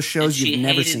 One of those shows And you've she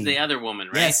never hated seen. the other woman,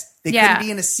 right? Yes, they Yeah. couldn't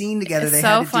be in a scene together. It's They so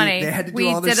had to funny. Do, they had to do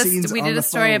all their scenes. We on did the a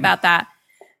story phone. about that.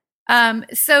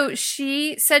 So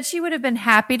she said she would have been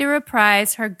happy to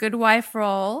reprise her Good Wife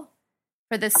role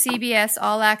for the CBS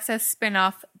All Access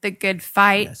spinoff, The Good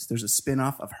Fight. Yes, there's a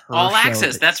spinoff of her. All show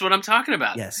access. That's what I'm talking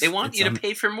about. Yes, They want it's you to on-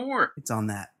 pay for more. It's on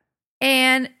that.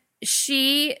 And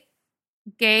she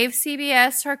gave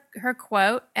CBS her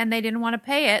quote, and they didn't want to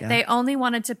pay it. Yeah. They only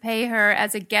wanted to pay her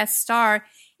as a guest star,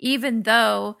 even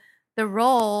though the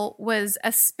role was a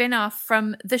spinoff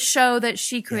from the show that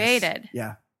she created. Yes.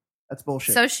 Yeah, that's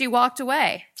bullshit. So she walked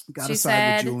away. Got she to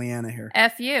side with said, Juliana here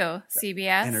F you,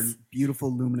 CBS. and her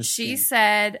beautiful luminous She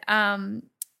skin.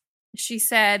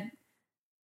 said,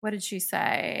 what did she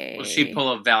say? Will she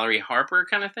pull a Valerie Harper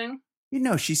kind of thing? You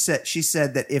know, she said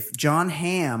that if John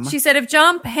Hamm, She said if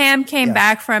John Hamm came Yes.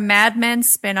 back for a Mad Men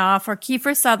spinoff or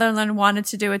Kiefer Sutherland wanted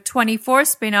to do a 24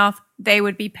 spinoff, they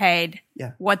would be paid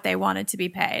what they wanted to be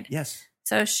paid. yes,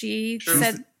 So she True.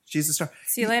 said, she's the star.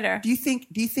 see you later. Do you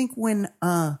think when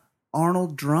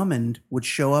Arnold Drummond would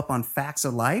show up on Facts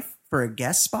of Life for a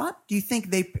guest spot, do you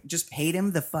think they just paid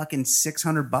him the fucking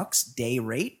 $600 day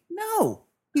rate? No,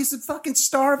 he's the fucking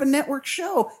star of a network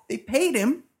show. They paid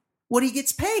him what he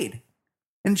gets paid.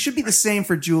 And it should be the same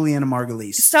for Juliana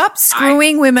Margulies. Stop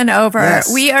screwing women over.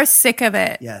 Yes. We are sick of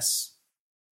it. Yes.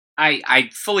 I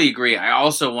fully agree. I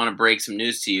also want to break some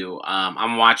news to you.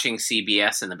 I'm watching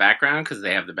CBS in the background because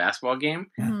they have the basketball game.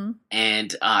 Mhm.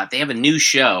 And they have a new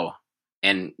show.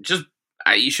 And just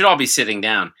you should all be sitting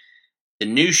down. The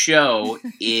new show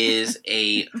is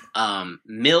a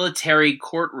military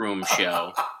courtroom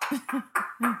show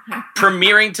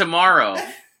premiering tomorrow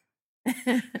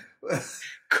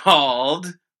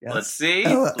called, Yes. let's see.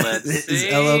 Is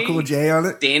LL Cool J on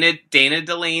it? Dana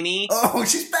Delaney. Oh,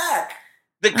 she's back.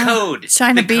 The Code.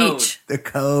 China The Beach. The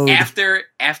code. Code.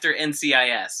 After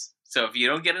NCIS. So if you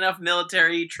don't get enough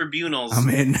military tribunals, I'm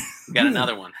in. you got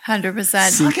another one.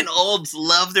 100%. Fucking olds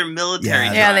love their military.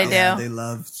 Yeah, they trials. do. They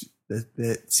love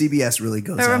the CBS really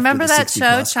goes. But after remember the that 60 show,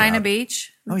 plus China crowd.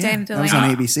 Beach? Oh with yeah, Dana that was Delaney?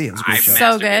 on ABC. It was a great I show.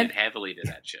 So good. masturbated heavily to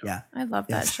that show. Yeah, I love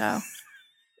that Yes. show.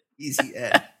 Easy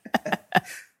Ed.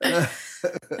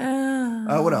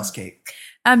 What else, Kate?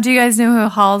 Do you guys know who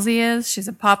Halsey is? She's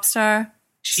a pop star.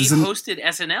 She Susan- hosted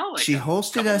SNL. She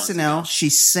hosted couple months SNL. ago. She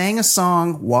sang a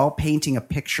song while painting a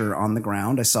picture on the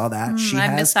ground. I saw that. She I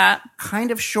has missed that.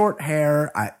 kind of short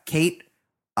hair. Kate,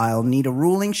 I'll need a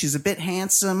ruling. She's a bit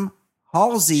handsome.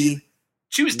 Halsey,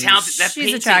 She was talented. That She's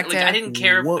painting, attractive. Like, I didn't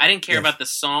care. Whoa. I didn't care Yes. about the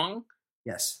song,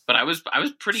 yes. but I was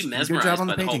pretty She did a good mesmerized job on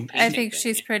by the the whole painting. painting. I think thing.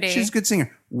 she's pretty. She's a good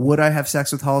singer. Would I have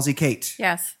sex with Halsey, Kate?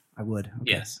 Yes. I would.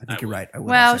 Okay. Yes, I think I you're would. right. I would.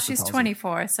 Well, have sex with she's Halsey.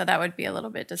 24, so that would be a little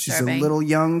bit She's disturbing. a little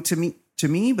young to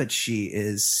me, but she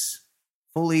is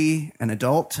fully an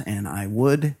adult, and I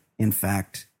would, in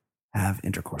fact, have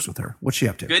intercourse with her. What's she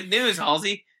up to? Good news,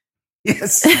 Halsey.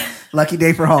 Yes. Lucky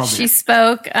day for Halsey. She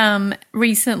spoke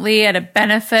recently at a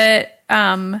benefit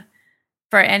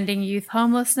for ending youth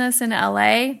homelessness in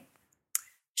LA.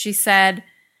 She said,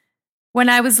 "When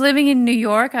I was living in New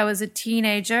York, I was a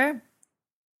teenager.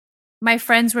 My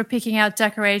friends were picking out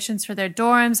decorations for their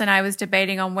dorms, and I was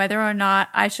debating on whether or not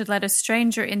I should let a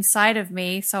stranger inside of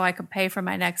me so I could pay for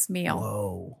my next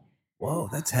meal." Whoa,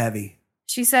 that's heavy.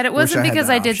 She said it Wish wasn't I had because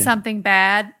that I did option. something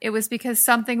bad. It was because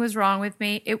something was wrong with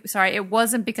me. It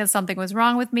wasn't because something was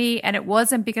wrong with me, and it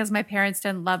wasn't because my parents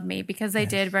didn't love me, because they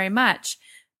did very much.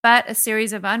 But a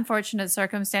series of unfortunate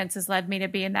circumstances led me to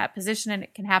be in that position, and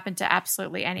it can happen to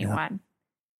absolutely anyone.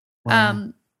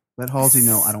 Wow. Let Halsey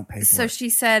know I don't pay for So it. she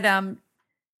said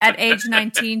at age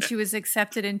 19, she was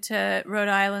accepted into Rhode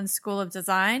Island School of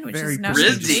Design, which Very is no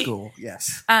prestigious Rizzy. school.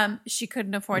 Yes. She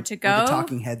couldn't afford to Where go. the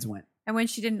talking heads went. And when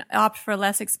she didn't opt for a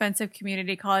less expensive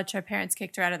community college, her parents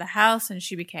kicked her out of the house and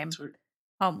she became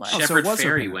homeless. Oh, so it Shepherd was her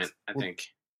Ferry parents. went, I Well, think.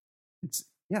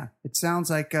 It sounds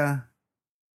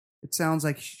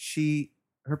like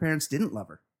her parents didn't love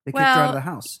her. They kicked Well, her out of the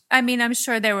house. I mean, I'm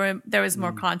sure there was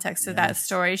more context to that Yes.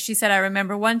 story. She said, "I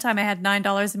remember one time I had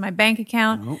 $9 in my bank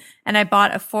account Nope. and I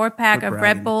bought a 4-pack Quit of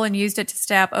bragging. Red Bull and used it to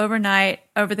stay up overnight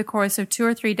over the course of 2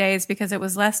 or 3 days because it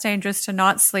was less dangerous to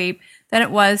not sleep than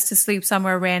it was to sleep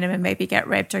somewhere random and maybe get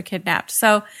raped or kidnapped."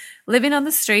 So living on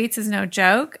the streets is no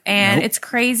joke. And Nope. it's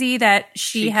crazy that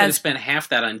She she could have has spent half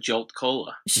that on Jolt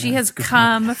Cola. she Yeah, has that's a good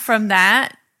come from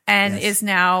that and Yes. is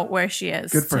now where she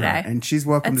is Good for today. her. And she's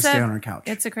welcome It's to stay a- on her couch.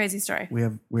 It's a crazy story. We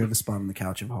have a spot on the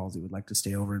couch if Halsey would like to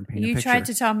stay over and paint a You picture. tried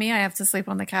to tell me I have to sleep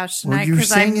on the couch Well, tonight you're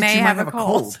because I saying that may you might have a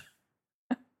cold.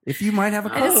 If you might have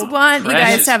a I just cold. want you guys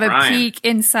Precious to have a Brian. peek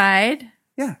inside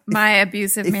Yeah. my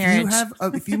abusive marriage.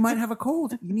 If you might have a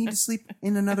cold, you need to sleep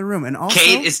in another room. And also,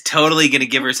 Kate is totally going to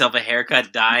give herself a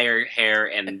haircut, dye her hair,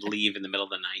 and leave in the middle of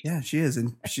the night. yeah, she is,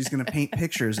 and she's going to paint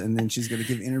pictures, and then she's going to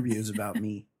give interviews about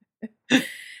me.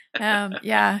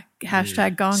 Yeah.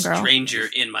 Hashtag Gone Girl. Stranger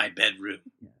in my bedroom.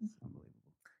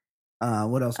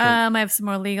 What else? Kate? I have some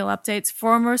more legal updates.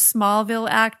 Former Smallville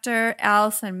actor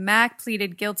Allison Mack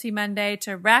pleaded guilty Monday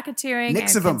to racketeering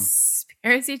Nix and of 'em.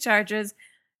 conspiracy charges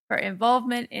for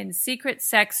involvement in secret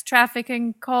sex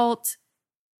trafficking cult.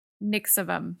 Nix of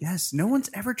them. Yes, no one's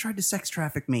ever tried to sex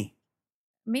traffic me.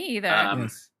 Me either.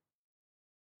 Yes.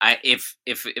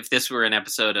 If this were an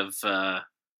episode of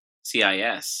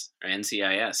CIS or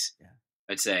NCIS, Yeah.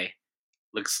 I'd say,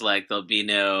 looks like there'll be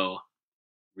no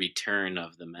return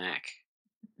of the Mac.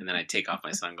 And then I'd take off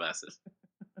my sunglasses.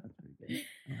 That's pretty good. I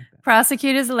like that.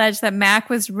 Prosecutors allege that Mack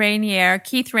was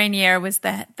Keith Rainier was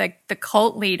the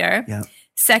cult leader, Yeah.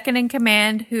 second in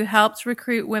command, who helped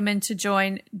recruit women to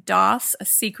join DOS, a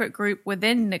secret group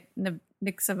within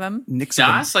Nix of them. Nix.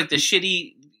 DOS, like the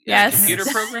shitty Yes. computer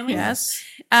programming? Yes.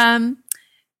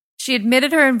 She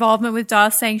admitted her involvement with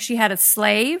DOS, saying she had a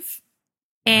slave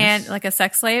and Yes. like a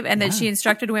sex slave, and that Yeah. she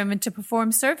instructed women to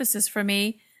perform services for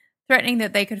me, threatening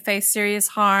that they could face serious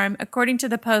harm. According to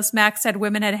the Post, Max said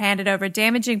women had handed over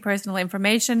damaging personal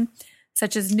information,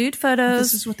 such as nude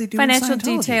photos, This is what they do in financial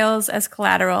Scientology. details as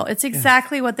collateral. It's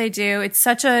exactly what they do. It's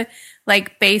such a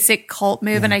basic cult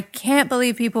move, and I can't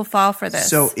believe people fall for this.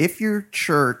 So if your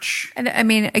church, And I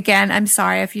mean, again, I'm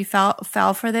sorry if you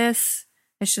fell for this.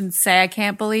 I shouldn't say I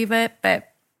can't believe it,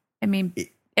 but I mean,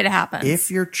 it happens.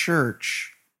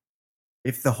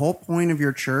 if the whole point of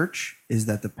your church is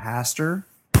that the pastor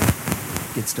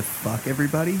gets to fuck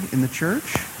everybody in the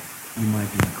church, you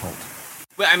might be in a cult.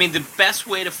 But I mean, the best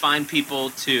way to find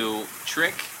people to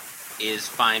trick is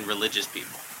find religious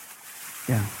people.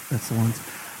 Yeah, that's the ones.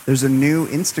 There's a new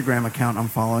Instagram account I'm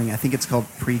following. I think it's called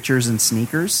Preachers and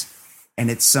Sneakers. And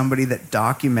it's somebody that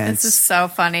documents this is so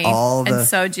funny all the- and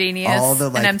so genius. all the,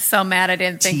 like, and I'm so mad I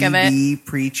didn't think of it. TV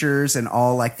preachers and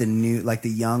all like the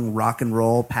young rock and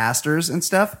roll pastors and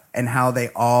stuff, and how they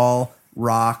all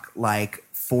rock like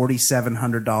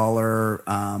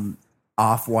 $4,700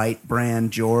 Off-White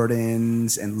brand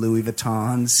Jordans and Louis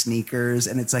Vuitton sneakers,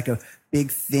 and it's like a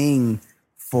big thing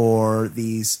for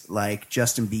these like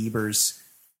Justin Bieber's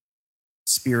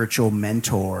spiritual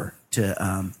mentor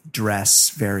to dress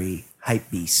very hype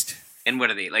beast. And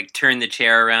what are they, like, turn the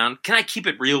chair around? Can I keep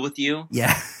it real with you?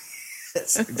 Yeah,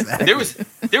 yes, exactly.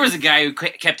 There was a guy who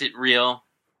kept it real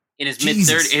in his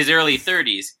Jesus. his early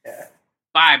 30s.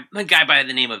 By a guy by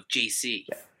the name of JC.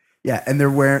 Yeah, and they're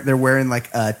wearing like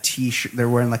a t-shirt. They're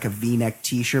wearing like a V-neck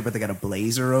t-shirt, but they got a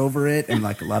blazer over it and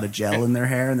like a lot of gel in their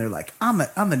hair. And they're like, I'm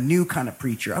a new kind of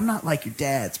preacher. I'm not like your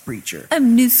dad's preacher.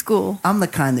 I'm new school. I'm the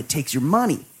kind that takes your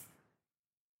money.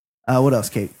 What else,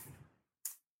 Kate?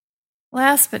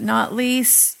 Last but not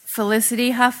least,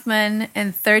 Felicity Huffman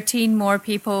and 13 more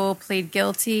people plead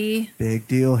guilty Big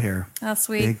deal here. last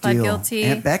week. Big Pled deal. guilty.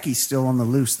 Aunt Becky's still on the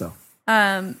loose though.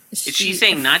 Is she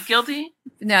saying not guilty?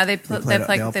 No, they pled pled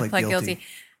guilty. guilty.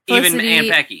 Even Aunt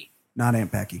Becky. Not Aunt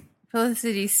Becky.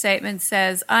 Felicity's statement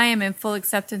says, I am in full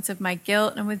acceptance of my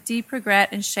guilt and with deep regret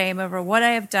and shame over what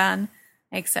I have done.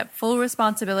 I accept full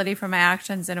responsibility for my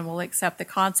actions and will accept the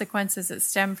consequences that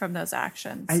stem from those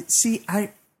actions.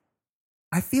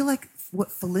 I feel like what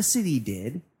Felicity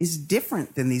did is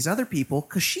different than these other people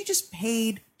because she just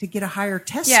paid to get a higher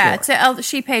test score.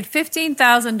 She paid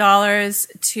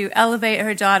 $15,000 to elevate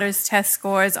her daughter's test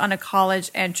scores on a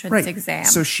college entrance exam.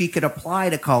 So she could apply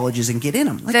to colleges and get in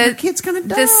them. Like, her kid's kind of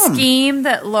dumb. The scheme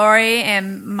that Lori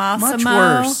and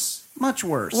Massimo Much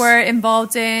worse. were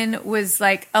involved in was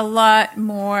like a lot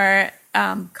more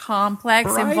complex.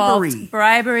 Bribery. Involved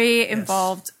bribery. Yes.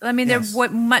 Involved. I mean, Yes. they're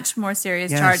much more serious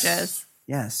Yes. charges,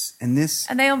 Yes, and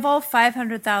they involve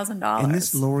 $500,000. and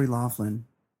this Lori Loughlin,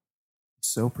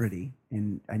 so pretty,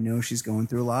 and I know she's going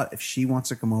through a lot. If she wants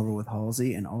to come over with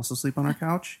Halsey and also sleep on our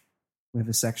couch, we have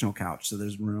a sectional couch, so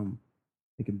there's room.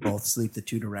 They can both sleep the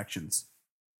two directions.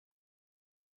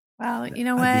 Well, you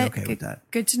know I'd what? be okay with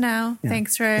that. Good to know. Yeah.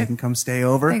 Thanks They can come stay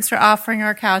over. for offering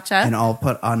our couch up. And I'll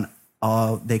put on.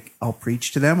 I'll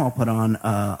preach to them. I'll put on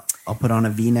a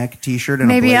V-neck T-shirt and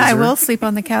Maybe a blazer. I will sleep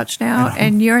on the couch now,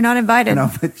 and you're not invited. And I'll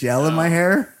put gel in my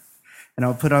hair, and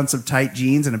I'll put on some tight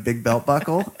jeans and a big belt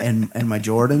buckle and my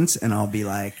Jordans, and I'll be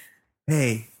like,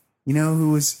 "Hey, you know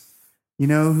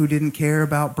who didn't care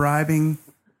about bribing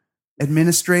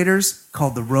administrators?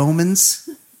 Called the Romans.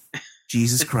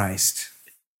 Jesus Christ,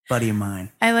 buddy of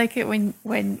mine. I like it when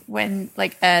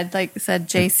like Ed said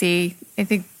JC. I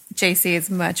think JC is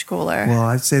much cooler. Well,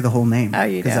 I'd say the whole name. Oh,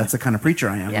 you do? Because that's the kind of preacher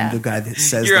I am. Yeah. I'm the guy that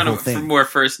says You're the on whole a thing. more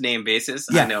first name basis.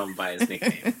 Yeah. I know him by his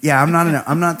nickname. Yeah, I'm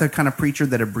not the kind of preacher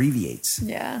that abbreviates.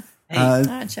 Yeah.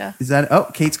 Gotcha. Is that? Oh,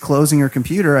 Kate's closing her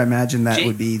computer. I imagine that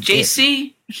would be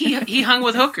JC. He hung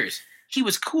with hookers. He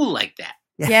was cool like that.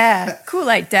 Yeah. Cool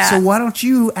like that. So why don't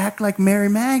you act like Mary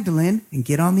Magdalene and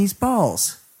get on these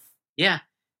balls? Yeah,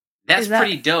 that's Is that-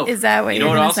 pretty dope. is that what you you're know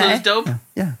what gonna also say? is dope?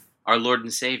 Yeah. Our Lord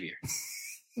and Savior.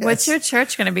 What's your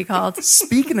church going to be called?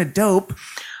 Speaking of dope,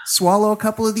 swallow a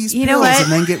couple of these You know pills what?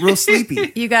 and then get real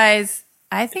sleepy. You guys,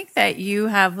 I think that you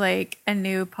have like a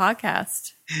new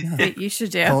podcast that you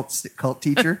should do. Cult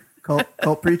teacher,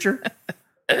 cult preacher.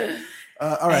 All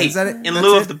right, Hey, is that it? in That's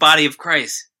lieu it? of the body of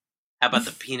Christ, how about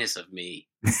the penis of me?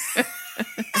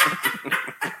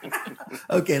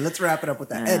 Okay, let's wrap it up with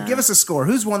that. Ed, give us a score.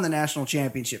 Who's won the national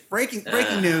championship? Breaking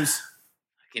news.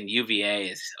 Fucking UVA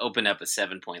has opened up a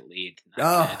 7-point lead. Not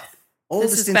Oh, good.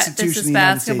 oldest This is institution in the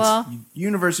United basketball? States,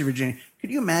 University of Virginia.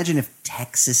 Could you imagine if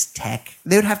Texas Tech?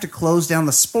 They would have to close down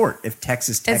the sport if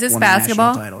Texas Tech Is this won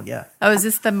basketball? the national title. Yeah. Oh, is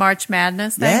this the March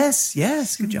Madness thing?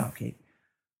 Yes. Good job, Kate.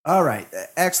 All right.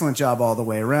 Excellent job all the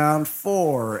way around.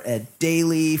 For Ed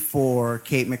Daly, for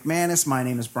Kate McManus, my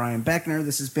name is Brian Beckner.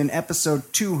 This has been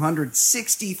episode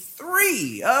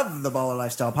 263 of the Baller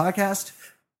Lifestyle Podcast.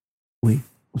 We'll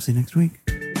see you next week.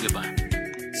 Goodbye.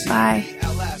 Bye.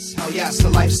 LS, hell yes, the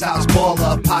lifestyle's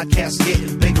baller. Podcast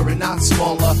getting bigger and not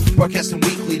smaller. Broadcasting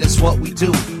weekly, that's what we do.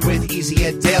 With Easy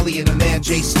Ed Daily and the man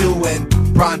Jay Stu and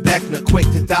Brian Beckner, quick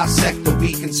to dissect the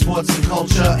week in sports and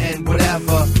culture and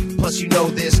whatever. Plus, you know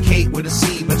there's Kate with a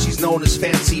C, but she's known as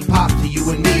Fancy Pop to you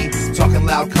and me. Talking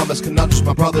loud comers, conundrums,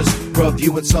 my brothers.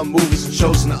 Reviewing some movies and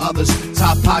shows and the others.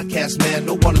 Top podcast, man,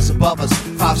 no one is above us.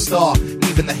 5-star,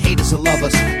 even the haters will love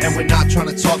us. And we're not trying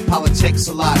to talk politics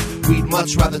a lot. We'd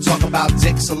much rather talk about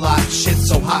dicks a lot. Shit's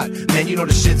so hot, man, you know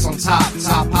the shit's on top.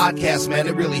 Top podcast, man,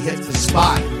 it really hits the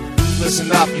spot.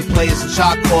 Listen up, you players and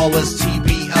shot callers.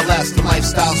 TBLS, the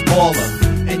lifestyle's baller.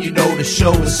 And you know the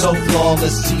show is so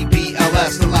flawless.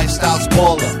 TBLS, the lifestyle's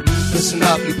baller. Listen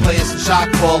up, you players and shot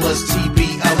callers.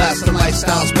 TBLS, the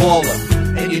lifestyle's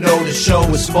baller. And you know the show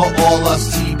is for all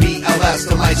us. TBLS,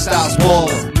 the lifestyle's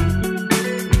baller.